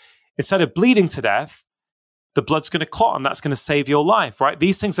cut, instead of bleeding to death, the blood's going to clot and that's going to save your life, right?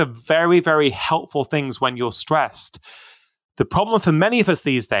 These things are very, very helpful things when you're stressed. The problem for many of us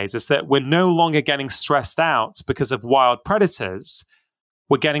these days is that we're no longer getting stressed out because of wild predators.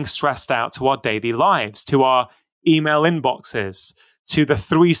 We're getting stressed out to our daily lives, to our email inboxes, to the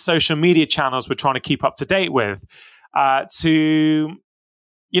 3 social media channels we're trying to keep up to date with, to,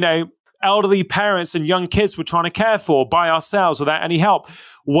 elderly parents and young kids we're trying to care for by ourselves without any help.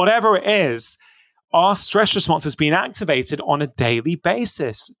 Whatever it is, our stress response is being activated on a daily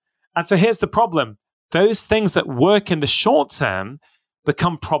basis. And so here's the problem. Those things that work in the short term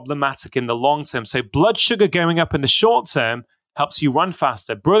become problematic in the long term. So blood sugar going up in the short term helps you run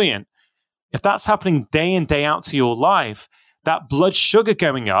faster. Brilliant. If that's happening day in, day out to your life, that blood sugar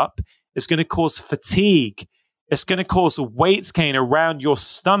going up is going to cause fatigue. It's going to cause weight gain around your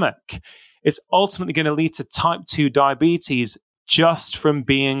stomach. It's ultimately going to lead to type 2 diabetes just from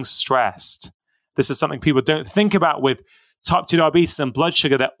being stressed. This is something people don't think about with type 2 diabetes and blood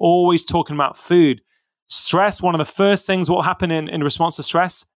sugar. They're always talking about food. Stress, one of the first things that will happen in response to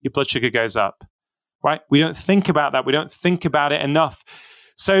stress, your blood sugar goes up, right? We don't think about that. We don't think about it enough.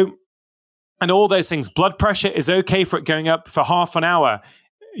 So, and all those things, blood pressure is okay for it going up for half an hour.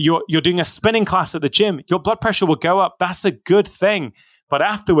 You're doing a spinning class at the gym, your blood pressure will go up. That's a good thing. But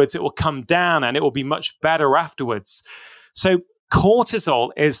afterwards, it will come down and it will be much better afterwards. So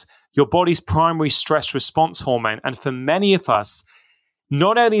cortisol is your body's primary stress response hormone. And for many of us,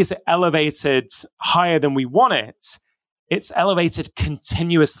 not only is it elevated higher than we want it, it's elevated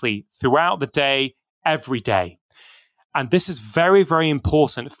continuously throughout the day, every day. And this is very, very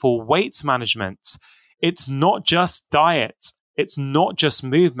important for weight management. It's not just diet. It's not just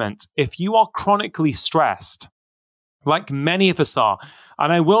movement. If you are chronically stressed, like many of us are,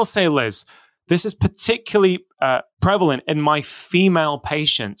 and I will say, Liz, this is particularly prevalent in my female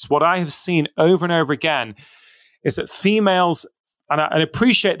patients. What I have seen over and over again is that females, and I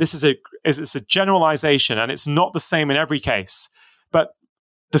appreciate this is a generalization, and it's not the same in every case, but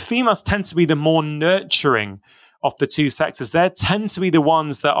the females tend to be the more nurturing of the two sexes. They tend to be the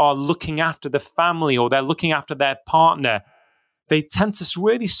ones that are looking after the family or they're looking after their partner. They tend to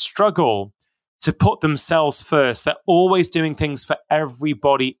really struggle to put themselves first. They're always doing things for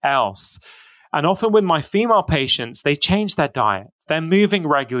everybody else. And often with my female patients, they change their diet. They're moving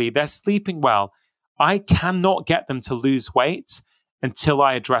regularly. They're sleeping well. I cannot get them to lose weight until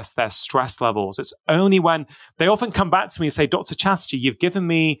I address their stress levels. It's only when they often come back to me and say, Dr. Chatterjee, you've given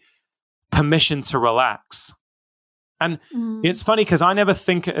me permission to relax. And it's funny because I never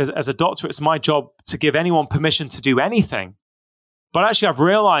think as a doctor, it's my job to give anyone permission to do anything. But actually, I've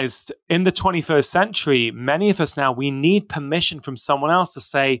realized in the 21st century, many of us now, we need permission from someone else to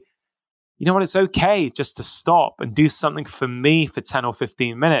say, you know what, it's okay just to stop and do something for me for 10 or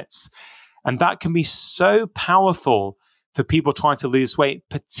 15 minutes. And that can be so powerful for people trying to lose weight,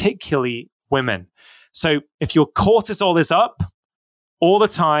 particularly women. So if your cortisol is up all the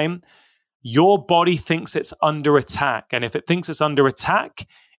time, your body thinks it's under attack. And if it thinks it's under attack,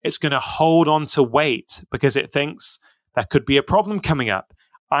 it's going to hold on to weight because it thinks there could be a problem coming up.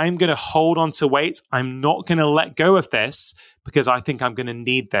 I'm going to hold on to weight. I'm not going to let go of this because I think I'm going to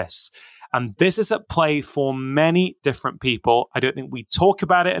need this. And this is at play for many different people. I don't think we talk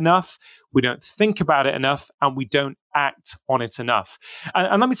about it enough. We don't think about it enough, and we don't act on it enough.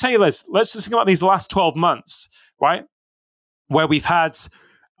 And let me tell you, Liz, let's just think about these last 12 months, right? Where we've had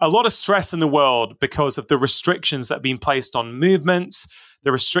a lot of stress in the world because of the restrictions that have been placed on movements,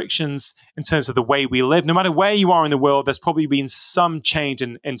 the restrictions in terms of the way we live. No matter where you are in the world, there's probably been some change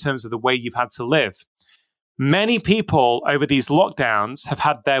in terms of the way you've had to live. Many people over these lockdowns have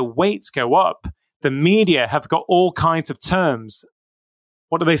had their weights go up. The media have got all kinds of terms.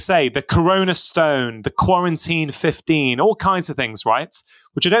 What do they say? The Corona Stone, the Quarantine 15, all kinds of things, right?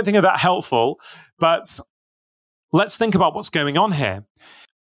 Which I don't think are that helpful. But let's think about what's going on here.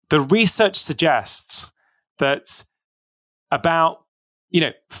 The research suggests that about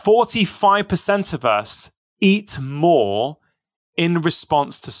 45% of us eat more in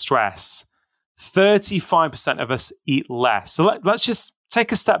response to stress. 35% of us eat less. So let's just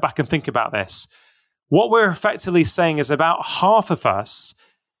take a step back and think about this. What we're effectively saying is about half of us,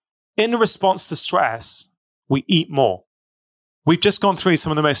 in response to stress, we eat more. We've just gone through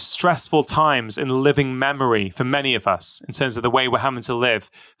some of the most stressful times in living memory for many of us in terms of the way we're having to live.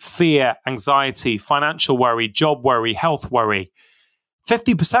 Fear, anxiety, financial worry, job worry, health worry.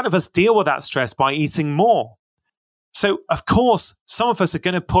 50% of us deal with that stress by eating more. So, of course, some of us are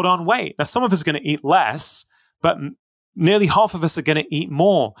going to put on weight. Now, some of us are going to eat less, but nearly half of us are going to eat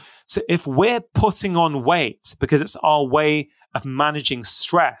more. So if we're putting on weight because it's our way of managing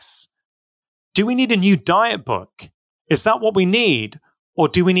stress, do we need a new diet book? Is that what we need? Or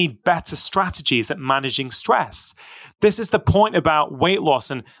do we need better strategies at managing stress? This is the point about weight loss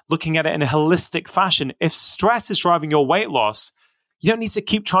and looking at it in a holistic fashion. If stress is driving your weight loss, you don't need to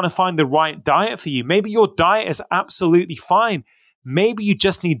keep trying to find the right diet for you. Maybe your diet is absolutely fine. Maybe you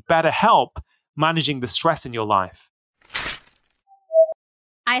just need better help managing the stress in your life.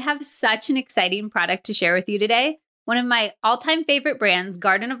 I have such an exciting product to share with you today. One of my all-time favorite brands,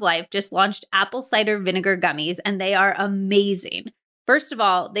 Garden of Life, just launched apple cider vinegar gummies, and they are amazing. First of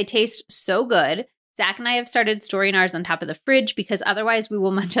all, they taste so good. Zach and I have started storing ours on top of the fridge because otherwise we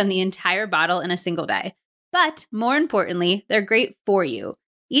will munch on the entire bottle in a single day. But more importantly, they're great for you.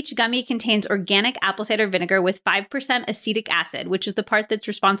 Each gummy contains organic apple cider vinegar with 5% acetic acid, which is the part that's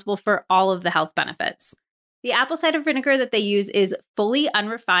responsible for all of the health benefits. The apple cider vinegar that they use is fully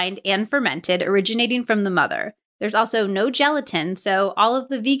unrefined and fermented, originating from the mother. There's also no gelatin, so all of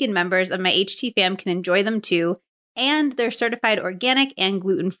the vegan members of my HT fam can enjoy them too. And they're certified organic and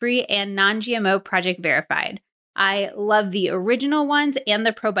gluten-free and non-GMO project verified. I love the original ones and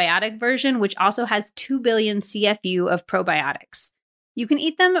the probiotic version, which also has 2 billion CFU of probiotics. You can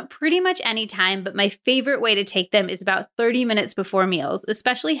eat them pretty much anytime, but my favorite way to take them is about 30 minutes before meals,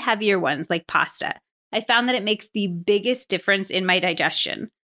 especially heavier ones like pasta. I found that it makes the biggest difference in my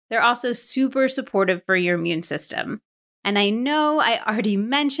digestion. They're also super supportive for your immune system. And I know I already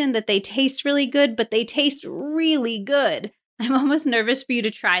mentioned that they taste really good, but they taste really good. I'm almost nervous for you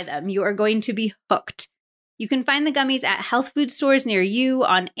to try them. You are going to be hooked. You can find the gummies at health food stores near you,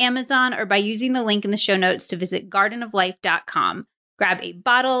 on Amazon, or by using the link in the show notes to visit gardenoflife.com. Grab a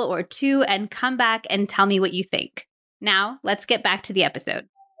bottle or two and come back and tell me what you think. Now, let's get back to the episode.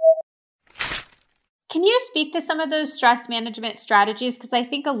 Can you speak to some of those stress management strategies? Because I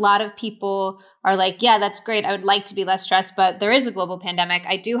think a lot of people are like, yeah, that's great. I would like to be less stressed, but there is a global pandemic.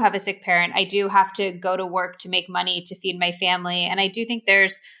 I do have a sick parent. I do have to go to work to make money to feed my family. And I do think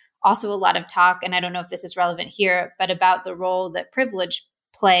there's also a lot of talk, and I don't know if this is relevant here, but about the role that privilege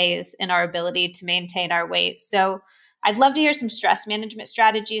plays in our ability to maintain our weight. So I'd love to hear some stress management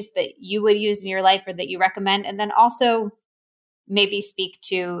strategies that you would use in your life or that you recommend. And then also maybe speak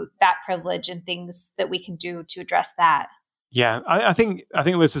to that privilege and things that we can do to address that. Yeah, I think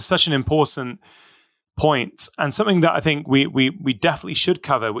this is such an important point, and something that I think we definitely should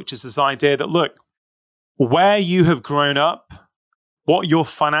cover, which is this idea that, look, where you have grown up what your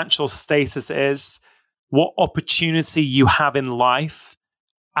financial status is, what opportunity you have in life,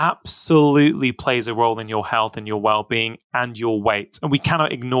 absolutely plays a role in your health and your well-being and your weight. And we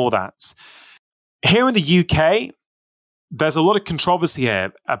cannot ignore that. Here in the UK, there's a lot of controversy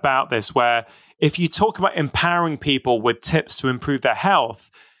here about this, where if you talk about empowering people with tips to improve their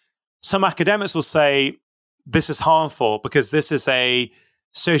health, some academics will say this is harmful because this is a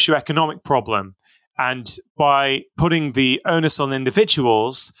socioeconomic problem. And by putting the onus on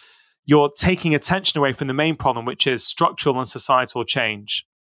individuals, you're taking attention away from the main problem, which is structural and societal change.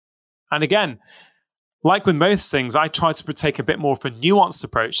 And again, like with most things, I try to take a bit more of a nuanced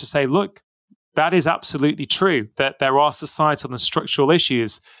approach to say, look, that is absolutely true, that there are societal and structural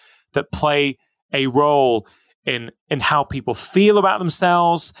issues that play a role in how people feel about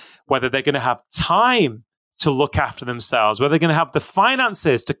themselves, whether they're going to have time to look after themselves, whether they're going to have the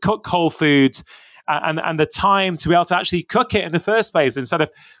finances to cook whole foods and the time to be able to actually cook it in the first place instead of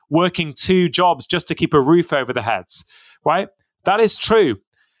working 2 jobs just to keep a roof over their heads, right? That is true.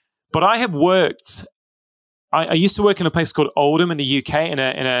 But I have worked, I used to work in a place called Oldham in the UK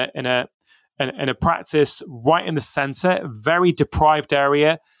in a practice right in the center, very deprived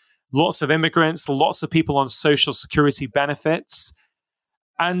area, lots of immigrants, lots of people on social security benefits.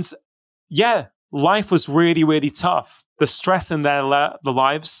 And yeah, life was really, really tough. The stress in their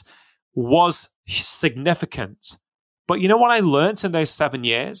lives was significant. But you know what I learned in those 7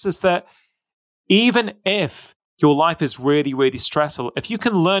 years is that even if your life is really, really stressful, if you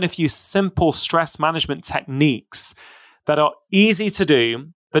can learn a few simple stress management techniques that are easy to do,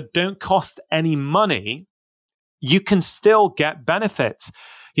 that don't cost any money, you can still get benefit.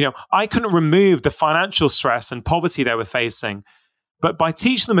 You know, I couldn't remove the financial stress and poverty they were facing, but by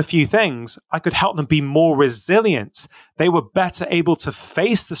teaching them a few things, I could help them be more resilient. They were better able to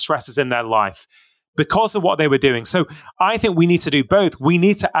face the stresses in their life because of what they were doing. So I think we need to do both. We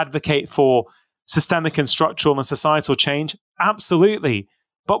need to advocate for systemic and structural and societal change, absolutely.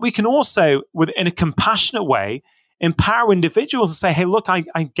 But we can also, in a compassionate way, empower individuals and say, hey, look,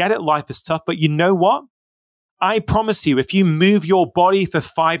 I get it, life is tough, but you know what? I promise you, if you move your body for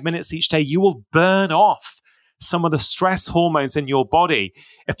 5 minutes each day, you will burn off some of the stress hormones in your body.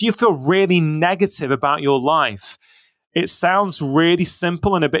 If you feel really negative about your life, it sounds really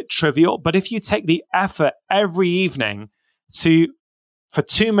simple and a bit trivial, but if you take the effort every evening for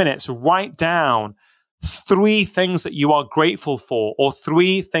 2 minutes, write down 3 things that you are grateful for or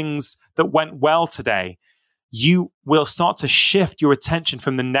 3 things that went well today, you will start to shift your attention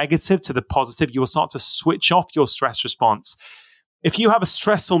from the negative to the positive. You will start to switch off your stress response. If you have a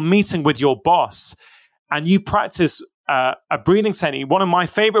stressful meeting with your boss and you practice a breathing technique, one of my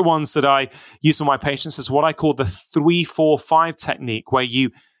favorite ones that I use with my patients is what I call the 3-4-5 technique, where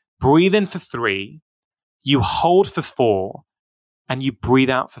you breathe in for 3, you hold for 4, and you breathe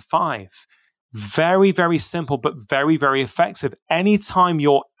out for 5. Very, very simple, but very, very effective. Anytime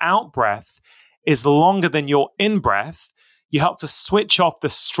your out breath is longer than your in breath, you help to switch off the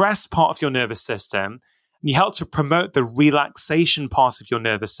stress part of your nervous system, and you help to promote the relaxation part of your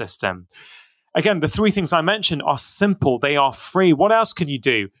nervous system. Again, the 3 things I mentioned are simple. They are free. What else can you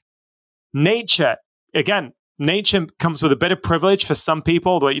do? Nature. Again, nature comes with a bit of privilege for some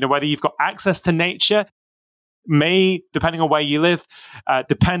people. Whether you've got access to nature may, depending on where you live,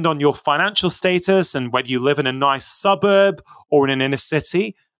 depend on your financial status and whether you live in a nice suburb or in an inner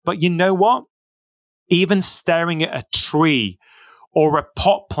city. But you know what? Even staring at a tree or a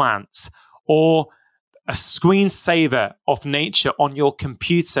pot plant or a screensaver of nature on your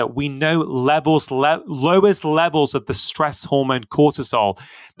computer, we know lowers levels of the stress hormone cortisol.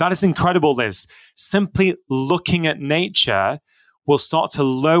 That is incredible, Liz. Simply looking at nature will start to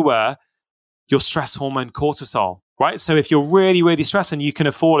lower your stress hormone cortisol, right? So if you're really, really stressed and you can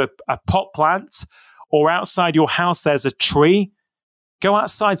afford a pot plant, or outside your house there's a tree, go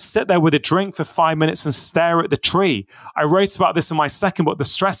outside, sit there with a drink for 5 minutes and stare at the tree. I wrote about this in my second book, The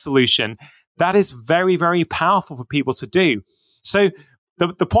Stress Solution. That is very, very powerful for people to do. So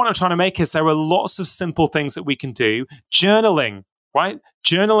the point I'm trying to make is there are lots of simple things that we can do. Journaling, right?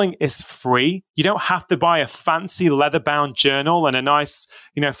 Journaling is free. You don't have to buy a fancy leather-bound journal and a nice,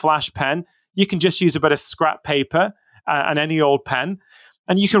 flash pen. You can just use a bit of scrap paper and any old pen,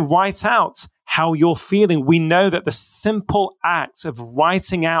 and you can write out how you're feeling. We know that the simple act of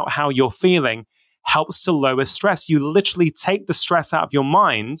writing out how you're feeling helps to lower stress. You literally take the stress out of your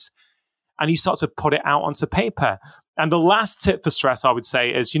mind and you start to put it out onto paper. And the last tip for stress, I would say,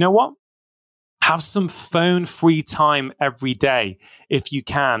 is, you know what? Have some phone-free time every day if you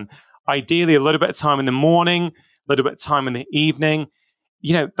can. Ideally, a little bit of time in the morning, a little bit of time in the evening.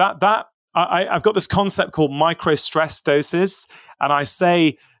 That I've got this concept called micro stress doses. And I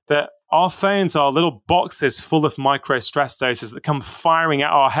say that our phones are little boxes full of micro stress doses that come firing at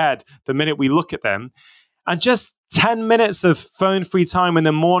our head the minute we look at them. And just 10 minutes of phone free time in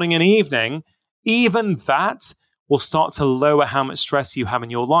the morning and evening, even that will start to lower how much stress you have in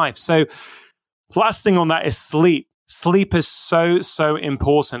your life. So, last thing on that is sleep. Sleep is so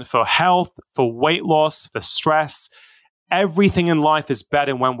important for health, for weight loss, for stress. Everything in life is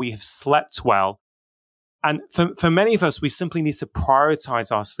better when we have slept well. And for many of us, we simply need to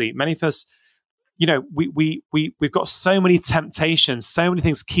prioritize our sleep. Many of us, we've got so many temptations, so many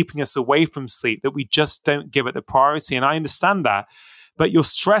things keeping us away from sleep that we just don't give it the priority. And I understand that. But your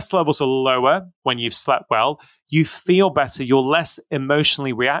stress levels are lower when you've slept well. You feel better. You're less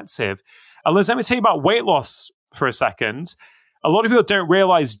emotionally reactive. Liz, let me tell you about weight loss for a second. A lot of people don't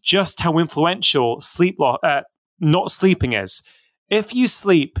realize just how influential not sleeping is. If you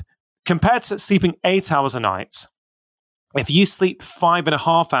sleep, compared to sleeping 8 hours a night, if you sleep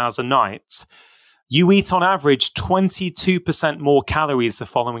 5.5 hours a night, you eat on average 22% more calories the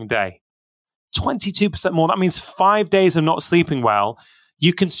following day. 22% more. That means 5 days of not sleeping well,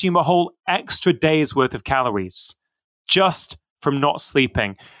 you consume a whole extra day's worth of calories just from not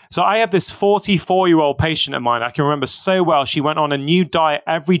sleeping. So I have this 44-year-old patient of mine I can remember so well. She went on a new diet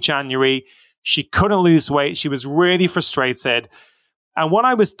every January. She couldn't lose weight. She was really frustrated. And when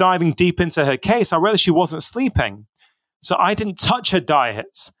I was diving deep into her case, I realized she wasn't sleeping. So I didn't touch her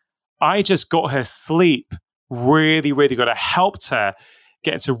diet. I just got her sleep really, really good. I helped her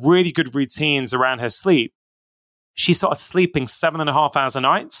get into really good routines around her sleep. She started sleeping 7.5 hours a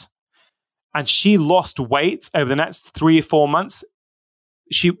night, and she lost weight over the next 3 or 4 months.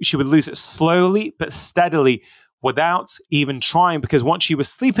 She would lose it slowly but steadily without even trying, because once she was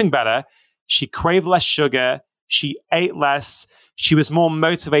sleeping better, she craved less sugar, she ate less, she was more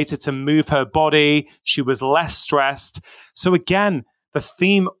motivated to move her body, she was less stressed. So again, the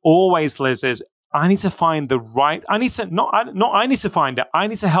theme always, Liz, is I need to find the right, I need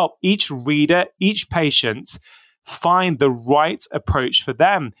to help each reader, each patient find the right approach for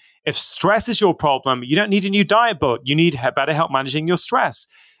them. If stress is your problem, you don't need a new diet book. You need better help managing your stress.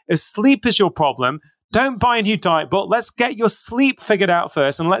 If sleep is your problem, don't buy a new diet book. Let's get your sleep figured out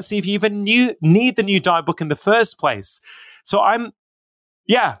first, and let's see if you even need the new diet book in the first place. So I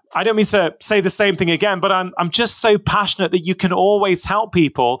don't mean to say the same thing again, but I'm just so passionate that you can always help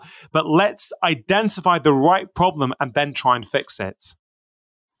people, but let's identify the right problem and then try and fix it.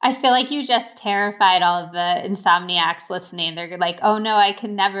 I feel like you just terrified all of the insomniacs listening. They're like, oh no, I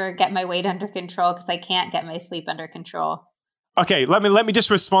can never get my weight under control because I can't get my sleep under control. Okay, let me just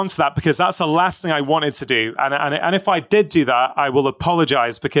respond to that, because that's the last thing I wanted to do. And if I did do that, I will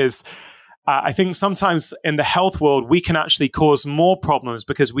apologize, because I think sometimes in the health world, we can actually cause more problems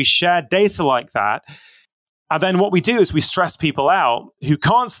because we share data like that. And then what we do is we stress people out who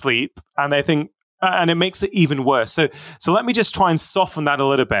can't sleep, and they think, and it makes it even worse. So let me just try and soften that a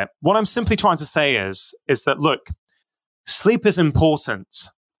little bit. What I'm simply trying to say is that, look, sleep is important.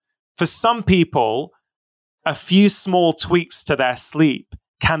 For some people, a few small tweaks to their sleep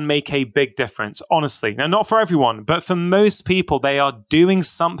can make a big difference, honestly. Now, not for everyone, but for most people, they are doing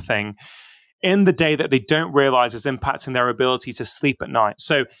something in the day that they don't realize is impacting their ability to sleep at night.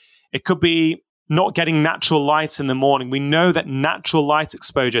 So it could be not getting natural light in the morning. We know that natural light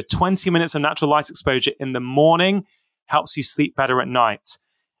exposure, 20 minutes of natural light exposure in the morning, helps you sleep better at night.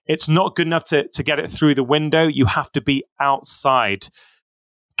 It's not good enough to get it through the window. You have to be outside.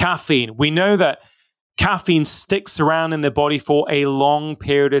 Caffeine. We know that caffeine sticks around in the body for a long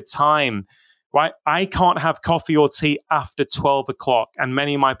period of time, right? I can't have coffee or tea after 12 o'clock, and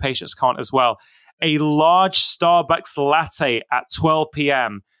many of my patients can't as well. A large Starbucks latte at 12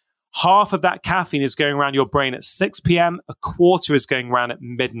 p.m., half of that caffeine is going around your brain at 6 p.m., a quarter is going around at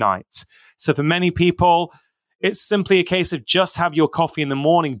midnight. So for many people, it's simply a case of just have your coffee in the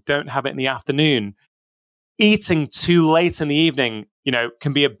morning, don't have it in the afternoon. Eating too late in the evening,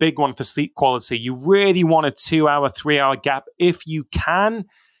 can be a big one for sleep quality. You really want a 2-hour, 3-hour gap if you can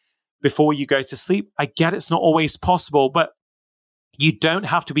before you go to sleep. I get it's not always possible, but you don't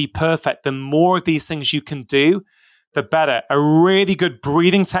have to be perfect. The more of these things you can do, the better. A really good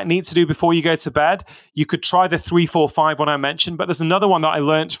breathing technique to do before you go to bed. You could try the 3-4-5 one I mentioned, but there's another one that I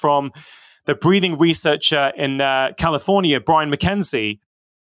learned from the breathing researcher in California, Brian McKenzie,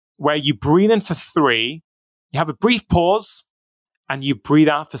 where you breathe in for 3, you have a brief pause, and you breathe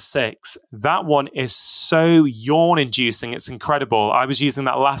out for 6. That one is so yawn-inducing. It's incredible. I was using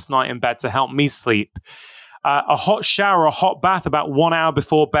that last night in bed to help me sleep. A hot shower, a hot bath about 1 hour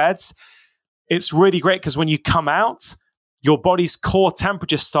before bed. It's really great because when you come out, your body's core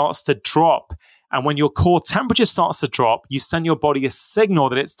temperature starts to drop. And when your core temperature starts to drop, you send your body a signal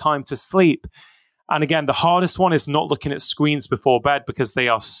that it's time to sleep. And again, the hardest one is not looking at screens before bed because they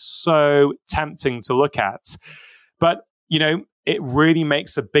are so tempting to look at. But, it really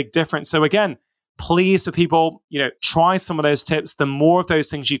makes a big difference. So again, please, for people, try some of those tips. The more of those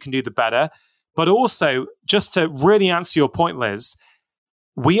things you can do, the better. But also, just to really answer your point, Liz,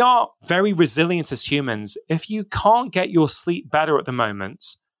 we are very resilient as humans. If you can't get your sleep better at the moment,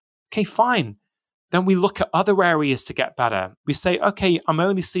 okay, fine. Then we look at other areas to get better. We say, okay, I'm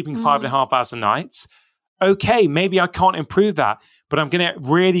only sleeping 5.5 hours a night. Okay, maybe I can't improve that, but I'm going to get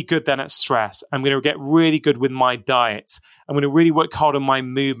really good then at stress. I'm going to get really good with my diet. I'm going to really work hard on my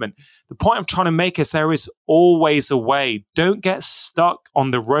movement. The point I'm trying to make is there is always a way. Don't get stuck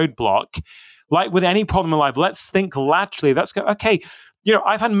on the roadblock. Like with any problem in life, let's think laterally. Let's go, okay,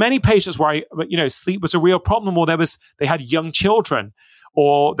 I've had many patients where sleep was a real problem, or they had young children,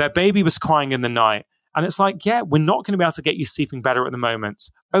 or their baby was crying in the night. And it's like, yeah, we're not going to be able to get you sleeping better at the moment.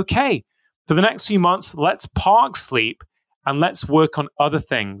 Okay, for the next few months, let's park sleep and let's work on other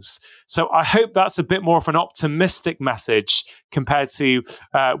things. So I hope that's a bit more of an optimistic message compared to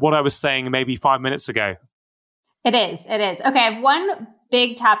what I was saying maybe 5 minutes ago. It is. Okay, I have one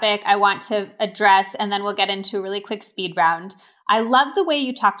big topic I want to address, and then we'll get into a really quick speed round. I love the way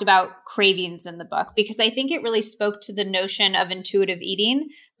you talked about cravings in the book, because I think it really spoke to the notion of intuitive eating,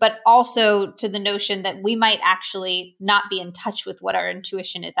 but also to the notion that we might actually not be in touch with what our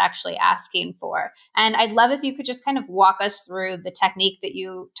intuition is actually asking for. And I'd love if you could just kind of walk us through the technique that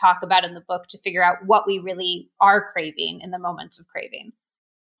you talk about in the book to figure out what we really are craving in the moments of craving.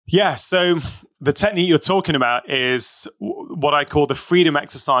 Yeah, so the technique you're talking about is what I call the freedom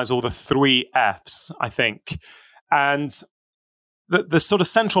exercise, or the 3 Fs, I think. And the sort of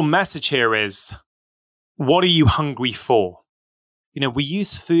central message here is, what are you hungry for? We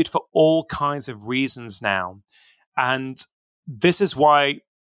use food for all kinds of reasons now. And this is why,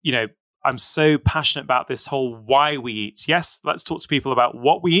 I'm so passionate about this whole why we eat. Yes, let's talk to people about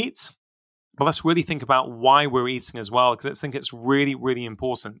what we eat, but let's really think about why we're eating as well, because I think it's really, really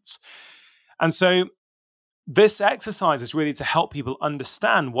important. And so this exercise is really to help people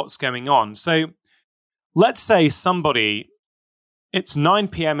understand what's going on. So let's say it's 9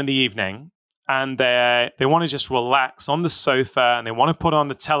 p.m. in the evening, and they want to just relax on the sofa, and they want to put on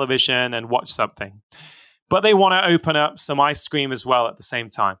the television and watch something. But they want to open up some ice cream as well at the same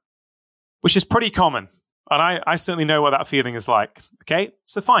time, which is pretty common. And I certainly know what that feeling is like. Okay,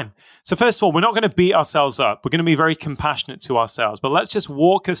 so fine. So first of all, we're not going to beat ourselves up. We're going to be very compassionate to ourselves. But let's just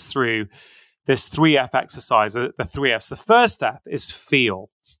walk us through this 3F exercise, the 3Fs. The first F is feel.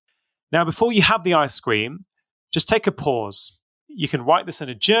 Now, before you have the ice cream, just take a pause. You can write this in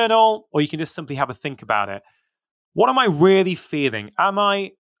a journal, or you can just simply have a think about it. What am I really feeling? Am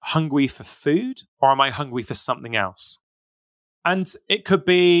I hungry for food, or am I hungry for something else? And it could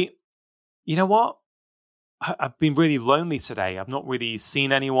be, you know what? I've been really lonely today. I've not really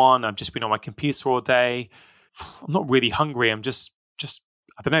seen anyone. I've just been on my computer all day. I'm not really hungry. I'm just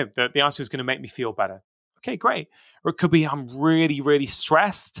I don't know. The ice cream is going to make me feel better. Okay, great. Or it could be I'm really, really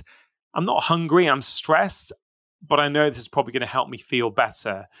stressed. I'm not hungry. I'm stressed, but I know this is probably going to help me feel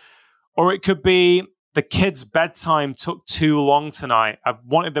better. Or it could be the kids' bedtime took too long tonight. I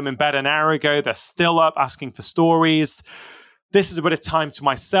wanted them in bed an hour ago. They're still up asking for stories. This is a bit of time to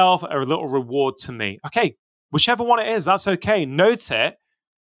myself, or a little reward to me. Okay, whichever one it is, that's okay. Note it,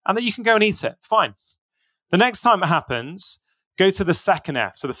 and then you can go and eat it. Fine. The next time it happens, go to the second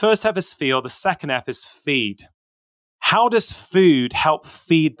F. So the first F is feel. The second F is feed. How does food help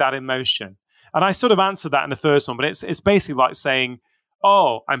feed that emotion? And I sort of answered that in the first one, but it's basically like saying,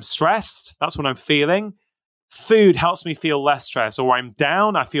 oh, I'm stressed. That's what I'm feeling. Food helps me feel less stressed. Or I'm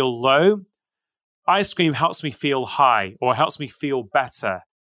down. I feel low. Ice cream helps me feel high, or helps me feel better.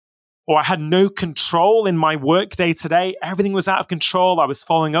 Or I had no control in my work day today. Everything was out of control. I was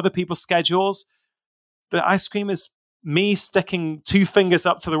following other people's schedules. The ice cream is me sticking 2 fingers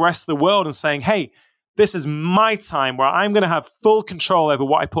up to the rest of the world and saying, hey, this is my time where I'm going to have full control over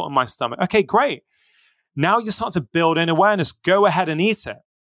what I put in my stomach. Okay, great. Now you start to build in awareness. Go ahead and eat it.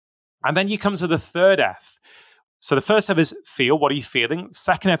 And then you come to the third F. So the first F is feel. What are you feeling?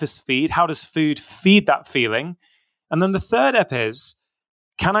 Second F is feed. How does food feed that feeling? And then the third F is,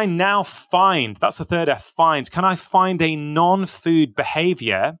 can I now find, that's the third F, find. Can I find a non-food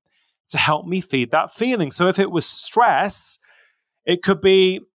behavior to help me feed that feeling? So if it was stress, it could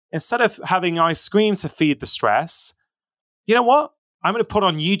be, instead of having ice cream to feed the stress, you know what? I'm going to put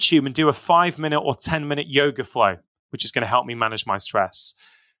on YouTube and do a 5-minute or 10-minute yoga flow, which is going to help me manage my stress.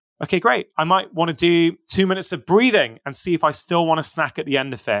 Okay, great. I might want to do 2 minutes of breathing and see if I still want a snack at the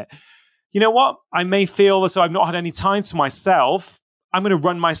end of it. You know what? I may feel as though I've not had any time to myself. I'm going to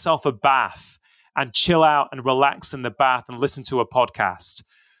run myself a bath and chill out and relax in the bath and listen to a podcast.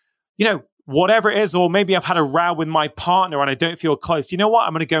 Whatever it is, or maybe I've had a row with my partner and I don't feel close. You know what?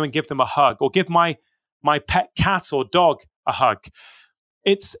 I'm going to go and give them a hug, or give my pet cat or dog a hug.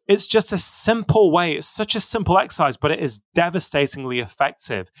 It's just a simple way. It's such a simple exercise, but it is devastatingly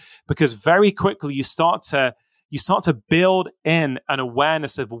effective, because very quickly you start to build in an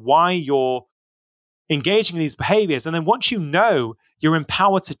awareness of why you're engaging in these behaviors. And then once you know, you're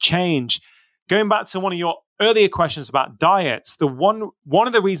empowered to change. Going back to one of your earlier questions about diets, one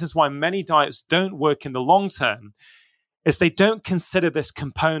of the reasons why many diets don't work in the long term is they don't consider this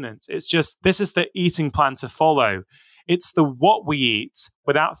component. It's just, this is the eating plan to follow. It's the what we eat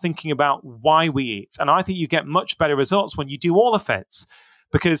without thinking about why we eat. And I think you get much better results when you do all of it,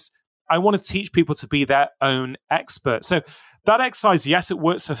 because I want to teach people to be their own expert. So that exercise, yes, it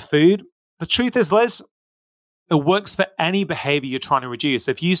works for food. The truth is, Liz, it works for any behavior you're trying to reduce.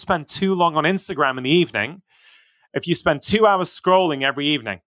 If you spend too long on Instagram in the evening, if you spend 2 hours scrolling every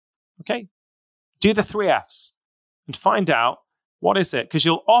evening, okay, do the 3 Fs and find out what is it. Because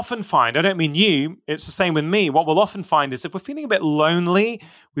you'll often find, I don't mean you, it's the same with me. What we'll often find is if we're feeling a bit lonely,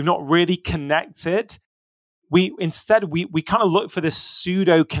 we've not really connected, we kind of look for this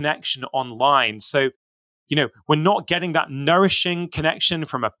pseudo connection online. So, we're not getting that nourishing connection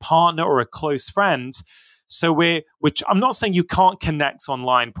from a partner or a close friend. So which I'm not saying you can't connect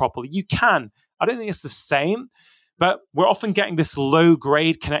online properly. You can. I don't think it's the same, but we're often getting this low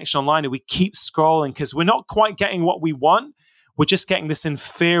grade connection online, and we keep scrolling because we're not quite getting what we want. We're just getting this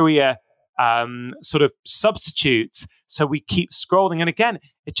inferior sort of substitute. So we keep scrolling. And again,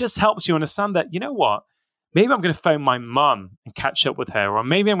 it just helps you understand that, you know what? Maybe I'm going to phone my mum and catch up with her, or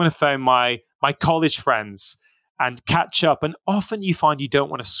maybe I'm going to phone my college friends and catch up. And often you find you don't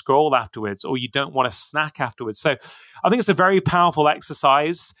want to scroll afterwards, or you don't want to snack afterwards. So I think it's a very powerful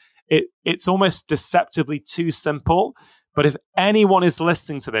exercise. It's almost deceptively too simple. But if anyone is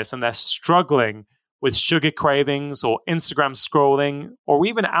listening to this and they're struggling with sugar cravings or Instagram scrolling or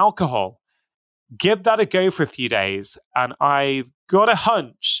even alcohol, give that a go for a few days. And I've got a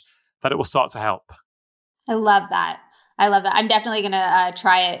hunch that it will start to help. I love that. I'm definitely going to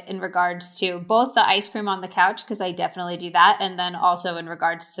try it in regards to both the ice cream on the couch, because I definitely do that. And then also in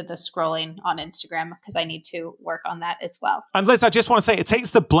regards to the scrolling on Instagram, because I need to work on that as well. And Liz, I just want to say, it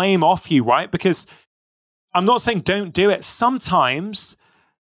takes the blame off you, right? Because I'm not saying don't do it. Sometimes,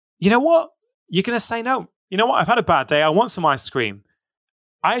 you know what? You're going to say, no, you know what? I've had a bad day. I want some ice cream.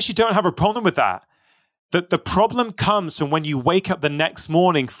 I actually don't have a problem with that. The problem comes from when you wake up the next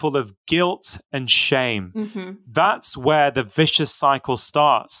morning full of guilt and shame. Mm-hmm. That's where the vicious cycle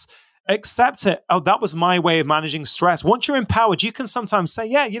starts. Accept it. Oh, that was my way of managing stress. Once you're empowered, you can sometimes say,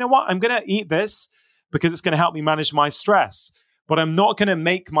 yeah, you know what? I'm going to eat this because it's going to help me manage my stress. But I'm not going to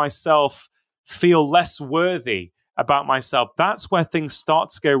make myself feel less worthy about myself. That's where things start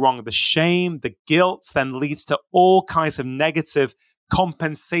to go wrong. The shame, the guilt then leads to all kinds of negative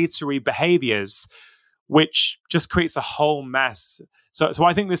compensatory behaviors, which just creates a whole mess. So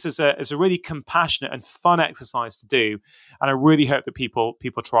I think this is a really compassionate and fun exercise to do, and I really hope that people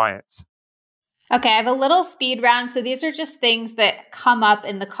try it. Okay, I have a little speed round. So these are just things that come up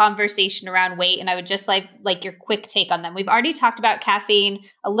in the conversation around weight, and I would just like your quick take on them. We've already talked about caffeine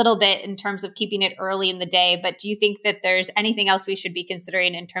a little bit in terms of keeping it early in the day, but do you think that there's anything else we should be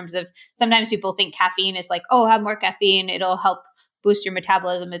considering in terms of, sometimes people think caffeine is like, oh, have more caffeine, it'll help boost your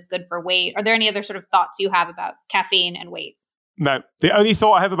metabolism, it's good for weight. Are there any other sort of thoughts you have about caffeine and weight? No, the only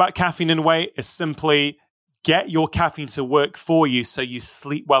thought I have about caffeine and weight is simply get your caffeine to work for you so you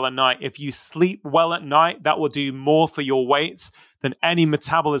sleep well at night. If you sleep well at night, that will do more for your weight than any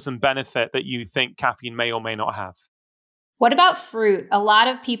metabolism benefit that you think caffeine may or may not have. What about fruit? A lot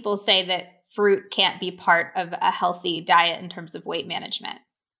of people say that fruit can't be part of a healthy diet in terms of weight management.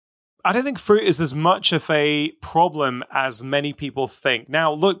 I don't think fruit is as much of a problem as many people think.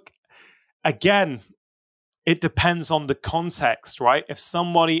 Now, look, again, it depends on the context, right? If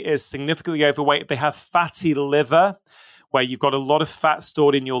somebody is significantly overweight, if they have fatty liver, where you've got a lot of fat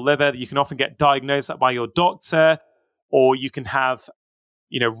stored in your liver, you can often get diagnosed by your doctor, or you can have,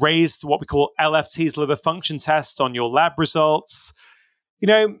 raised what we call LFTs, liver function tests, on your lab results.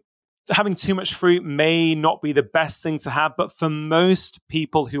 Having too much fruit may not be the best thing to have, but for most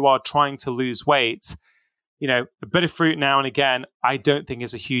people who are trying to lose weight, a bit of fruit now and again, I don't think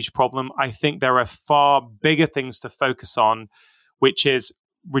is a huge problem. I think there are far bigger things to focus on, which is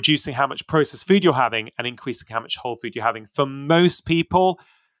reducing how much processed food you're having and increasing how much whole food you're having. For most people,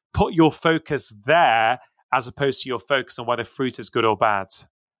 put your focus there as opposed to your focus on whether fruit is good or bad.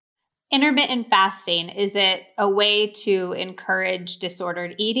 Intermittent fasting, is it a way to encourage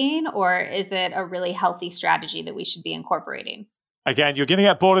disordered eating, or is it a really healthy strategy that we should be incorporating? Again, you're going to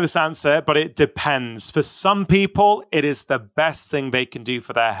get bored of this answer, but it depends. For some people, it is the best thing they can do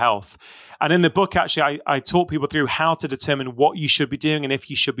for their health. And in the book, actually, I talk people through how to determine what you should be doing and if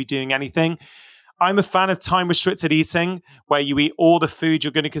you should be doing anything. I'm a fan of time-restricted eating, where you eat all the food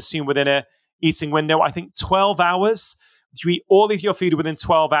you're going to consume within a eating window. I think 12 hours. You eat all of your food within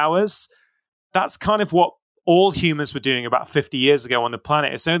 12 hours. That's kind of what all humans were doing about 50 years ago on the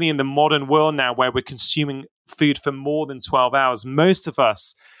planet. It's only in the modern world now where we're consuming food for more than 12 hours. Most of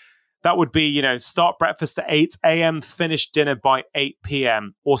us, that would be, start breakfast at 8 a.m., finish dinner by 8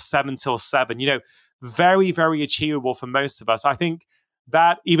 p.m. or 7 till 7. Very, very achievable for most of us. I think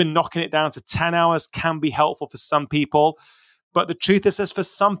that even knocking it down to 10 hours can be helpful for some people. But the truth is, for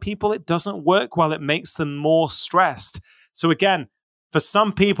some people, it doesn't work well. It makes them more stressed. So again, for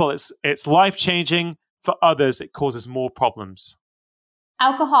some people, it's life-changing. For others, it causes more problems.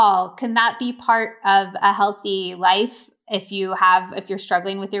 Alcohol, can that be part of a healthy life? If you're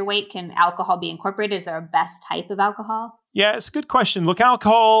struggling with your weight, can alcohol be incorporated? Is there a best type of alcohol? Yeah, it's a good question. Look,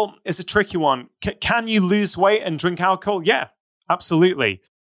 alcohol is a tricky one. Can you lose weight and drink alcohol? Yeah, absolutely.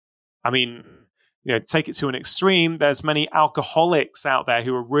 I mean, take it to an extreme. There's many alcoholics out there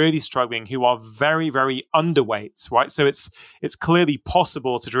who are really struggling, who are very, very underweight, right? So it's clearly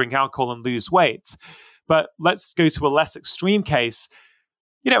possible to drink alcohol and lose weight. But let's go to a less extreme case.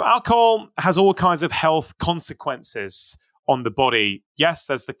 Alcohol has all kinds of health consequences on the body. Yes,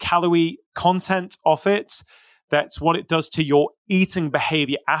 there's the calorie content of it. That's what it does to your eating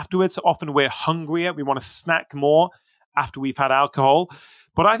behavior afterwards. Often we're hungrier. We want to snack more after we've had alcohol.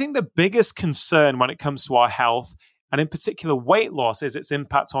 But I think the biggest concern when it comes to our health, and in particular weight loss, is its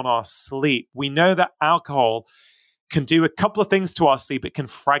impact on our sleep. We know that alcohol can do a couple of things to our sleep. It can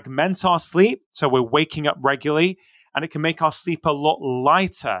fragment our sleep, so we're waking up regularly, and it can make our sleep a lot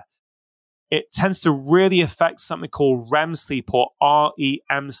lighter. It tends to really affect something called REM sleep or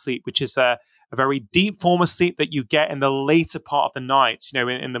REM sleep, which is a very deep form of sleep that you get in the later part of the night.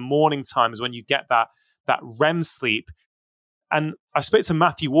 In the morning times when you get that REM sleep. And I spoke to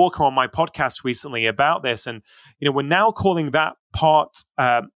Matthew Walker on my podcast recently about this. And, we're now calling that part,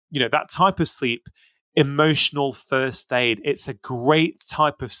 that type of sleep, emotional first aid. It's a great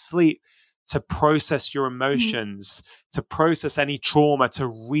type of sleep to process your emotions, to process any trauma, to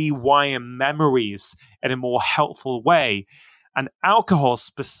rewire memories in a more helpful way. And alcohol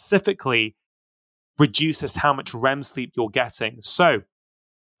specifically reduces how much REM sleep you're getting. So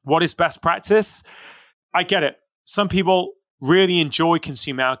what is best practice? I get it. Some people really enjoy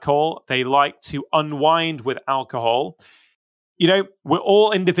consuming alcohol. They like to unwind with alcohol. We're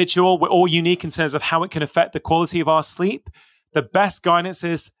all individual. We're all unique in terms of how it can affect the quality of our sleep. The best guidance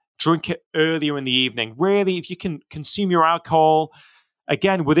is drink it earlier in the evening. Really, if you can consume your alcohol,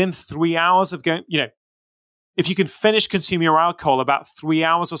 again, within 3 hours of going, if you can finish consuming your alcohol about 3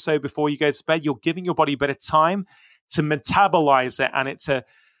 hours or so before you go to bed, you're giving your body a bit of time to metabolize it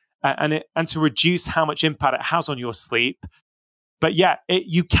and to reduce how much impact it has on your sleep. But yeah,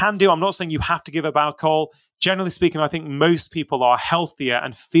 you can do. I'm not saying you have to give up alcohol. Generally speaking, I think most people are healthier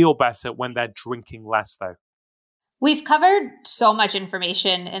and feel better when they're drinking less, though. We've covered so much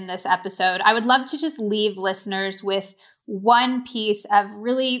information in this episode. I would love to just leave listeners with one piece of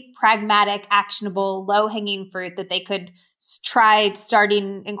really pragmatic, actionable, low-hanging fruit that they could try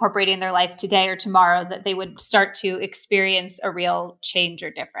incorporating in their life today or tomorrow, that they would start to experience a real change or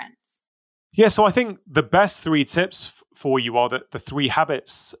difference. Yeah, so I think the best 3 tips for you are the 3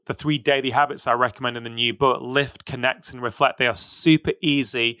 habits, the 3 daily habits I recommend in the new book, Lift, Connect, and Reflect. They are super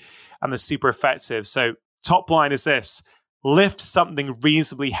easy and they're super effective. So top line is this: lift something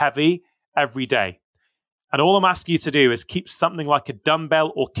reasonably heavy every day. And all I'm asking you to do is keep something like a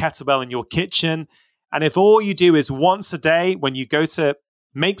dumbbell or kettlebell in your kitchen. And if all you do is once a day, when you go to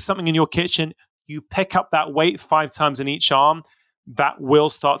make something in your kitchen, you pick up that weight 5 times in each arm, that will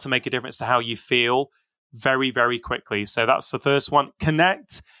start to make a difference to how you feel very, very quickly. So that's the first one.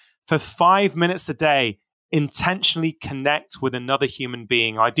 Connect for 5 minutes a day. Intentionally connect with another human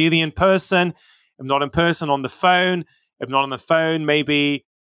being, ideally in person. If not in person, on the phone. If not on the phone, maybe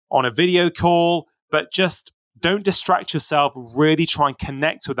on a video call. But just don't distract yourself. Really try and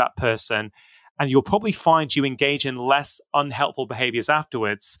connect with that person. And you'll probably find you engage in less unhelpful behaviors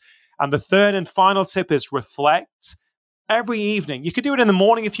afterwards. And the third and final tip is reflect every evening. You could do it in the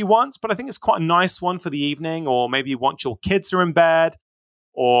morning if you want, but I think it's quite a nice one for the evening, or maybe once your kids are in bed,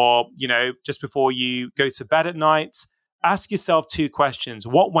 or, just before you go to bed at night. ask yourself two questions.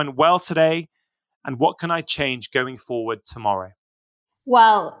 What went well today? And what can I change going forward tomorrow?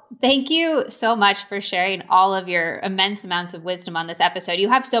 Well, thank you so much for sharing all of your immense amounts of wisdom on this episode. You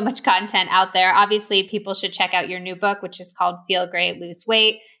have so much content out there. Obviously, people should check out your new book, which is called Feel Great, Lose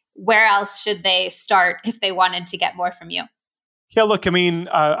Weight. Where else should they start if they wanted to get more from you? Yeah, look, I mean,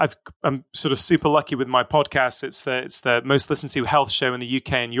 I'm sort of super lucky with my podcast. It's the most listened to health show in the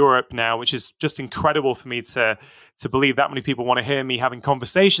UK and Europe now, which is just incredible for me to believe that many people want to hear me having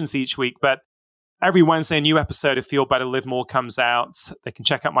conversations each week. But every Wednesday, a new episode of Feel Better, Live More comes out. They can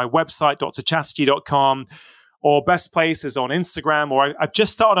check out my website, drchatterjee.com, or best place is on Instagram, or I've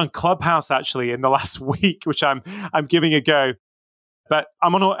just started on Clubhouse actually in the last week, which I'm giving a go. But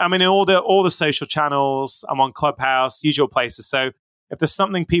I'm in all the social channels. I'm on Clubhouse, usual places. So if there's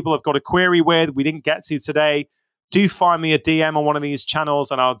something people have got a query with, we didn't get to today, do find me a DM on one of these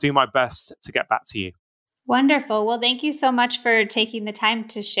channels and I'll do my best to get back to you. Wonderful. Well, thank you so much for taking the time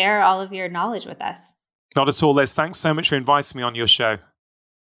to share all of your knowledge with us. Not at all, Liz. Thanks so much for inviting me on your show.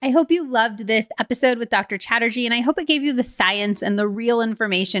 I hope you loved this episode with Dr. Chatterjee, and I hope it gave you the science and the real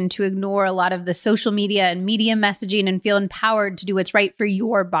information to ignore a lot of the social media and media messaging and feel empowered to do what's right for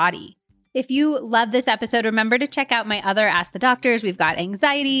your body. If you love this episode, remember to check out my other Ask the Doctors. We've got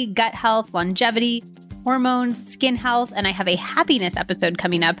anxiety, gut health, longevity, hormones, skin health, and I have a happiness episode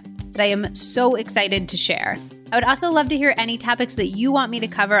coming up that I am so excited to share. I would also love to hear any topics that you want me to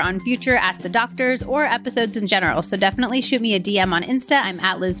cover on future Ask the Doctors or episodes in general. So definitely shoot me a DM on Insta. I'm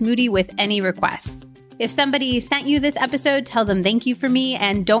at Liz Moody with any requests. If somebody sent you this episode, tell them thank you for me.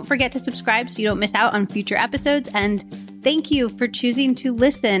 And don't forget to subscribe so you don't miss out on future episodes. And thank you for choosing to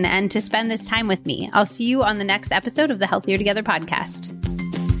listen and to spend this time with me. I'll see you on the next episode of the Healthier Together podcast.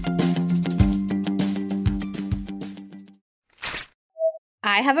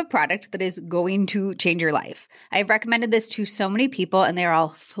 I have a product that is going to change your life. I've recommended this to so many people and they're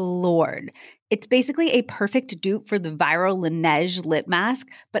all floored. It's basically a perfect dupe for the viral Laneige lip mask,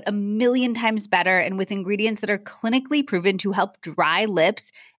 but a million times better and with ingredients that are clinically proven to help dry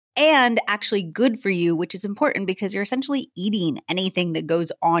lips and actually good for you, which is important because you're essentially eating anything that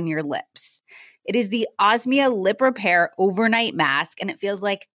goes on your lips. It is the Osmia Lip Repair Overnight Mask, and it feels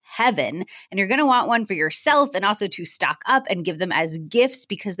like heaven. And you're going to want one for yourself and also to stock up and give them as gifts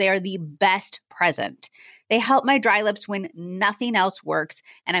because they are the best present. They help my dry lips when nothing else works,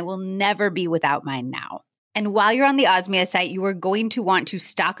 and I will never be without mine now. And while you're on the Osmia site, you are going to want to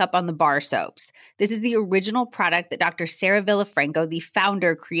stock up on the bar soaps. This is the original product that Dr. Sarah Villafranco, the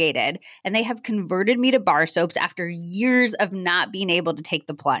founder, created, and they have converted me to bar soaps after years of not being able to take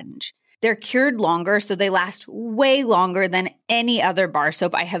the plunge. They're cured longer, so they last way longer than any other bar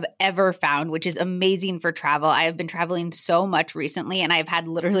soap I have ever found, which is amazing for travel. I have been traveling so much recently, and I've had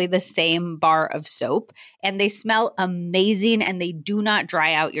literally the same bar of soap, and they smell amazing, and they do not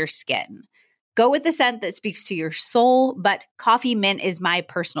dry out your skin. Go with the scent that speaks to your soul, but coffee mint is my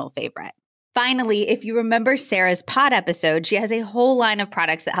personal favorite. Finally, if you remember Sarah's pod episode, she has a whole line of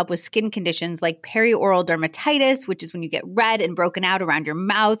products that help with skin conditions like perioral dermatitis, which is when you get red and broken out around your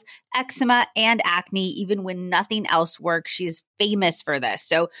mouth, eczema, and acne, even when nothing else works. She's famous for this.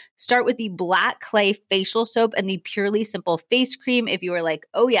 So start with the Black Clay facial soap and the Purely Simple face cream if you are like,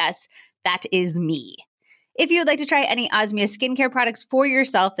 oh yes, that is me. If you would like to try any Osmia skincare products for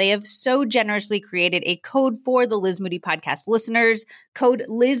yourself, they have so generously created a code for the Liz Moody podcast listeners. Code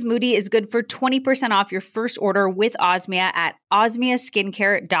Liz Moody is good for 20% off your first order with Osmia at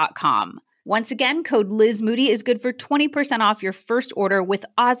osmiaskincare.com. Once again, code Liz Moody is good for 20% off your first order with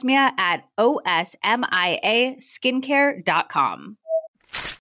Osmia at osmiaskincare.com.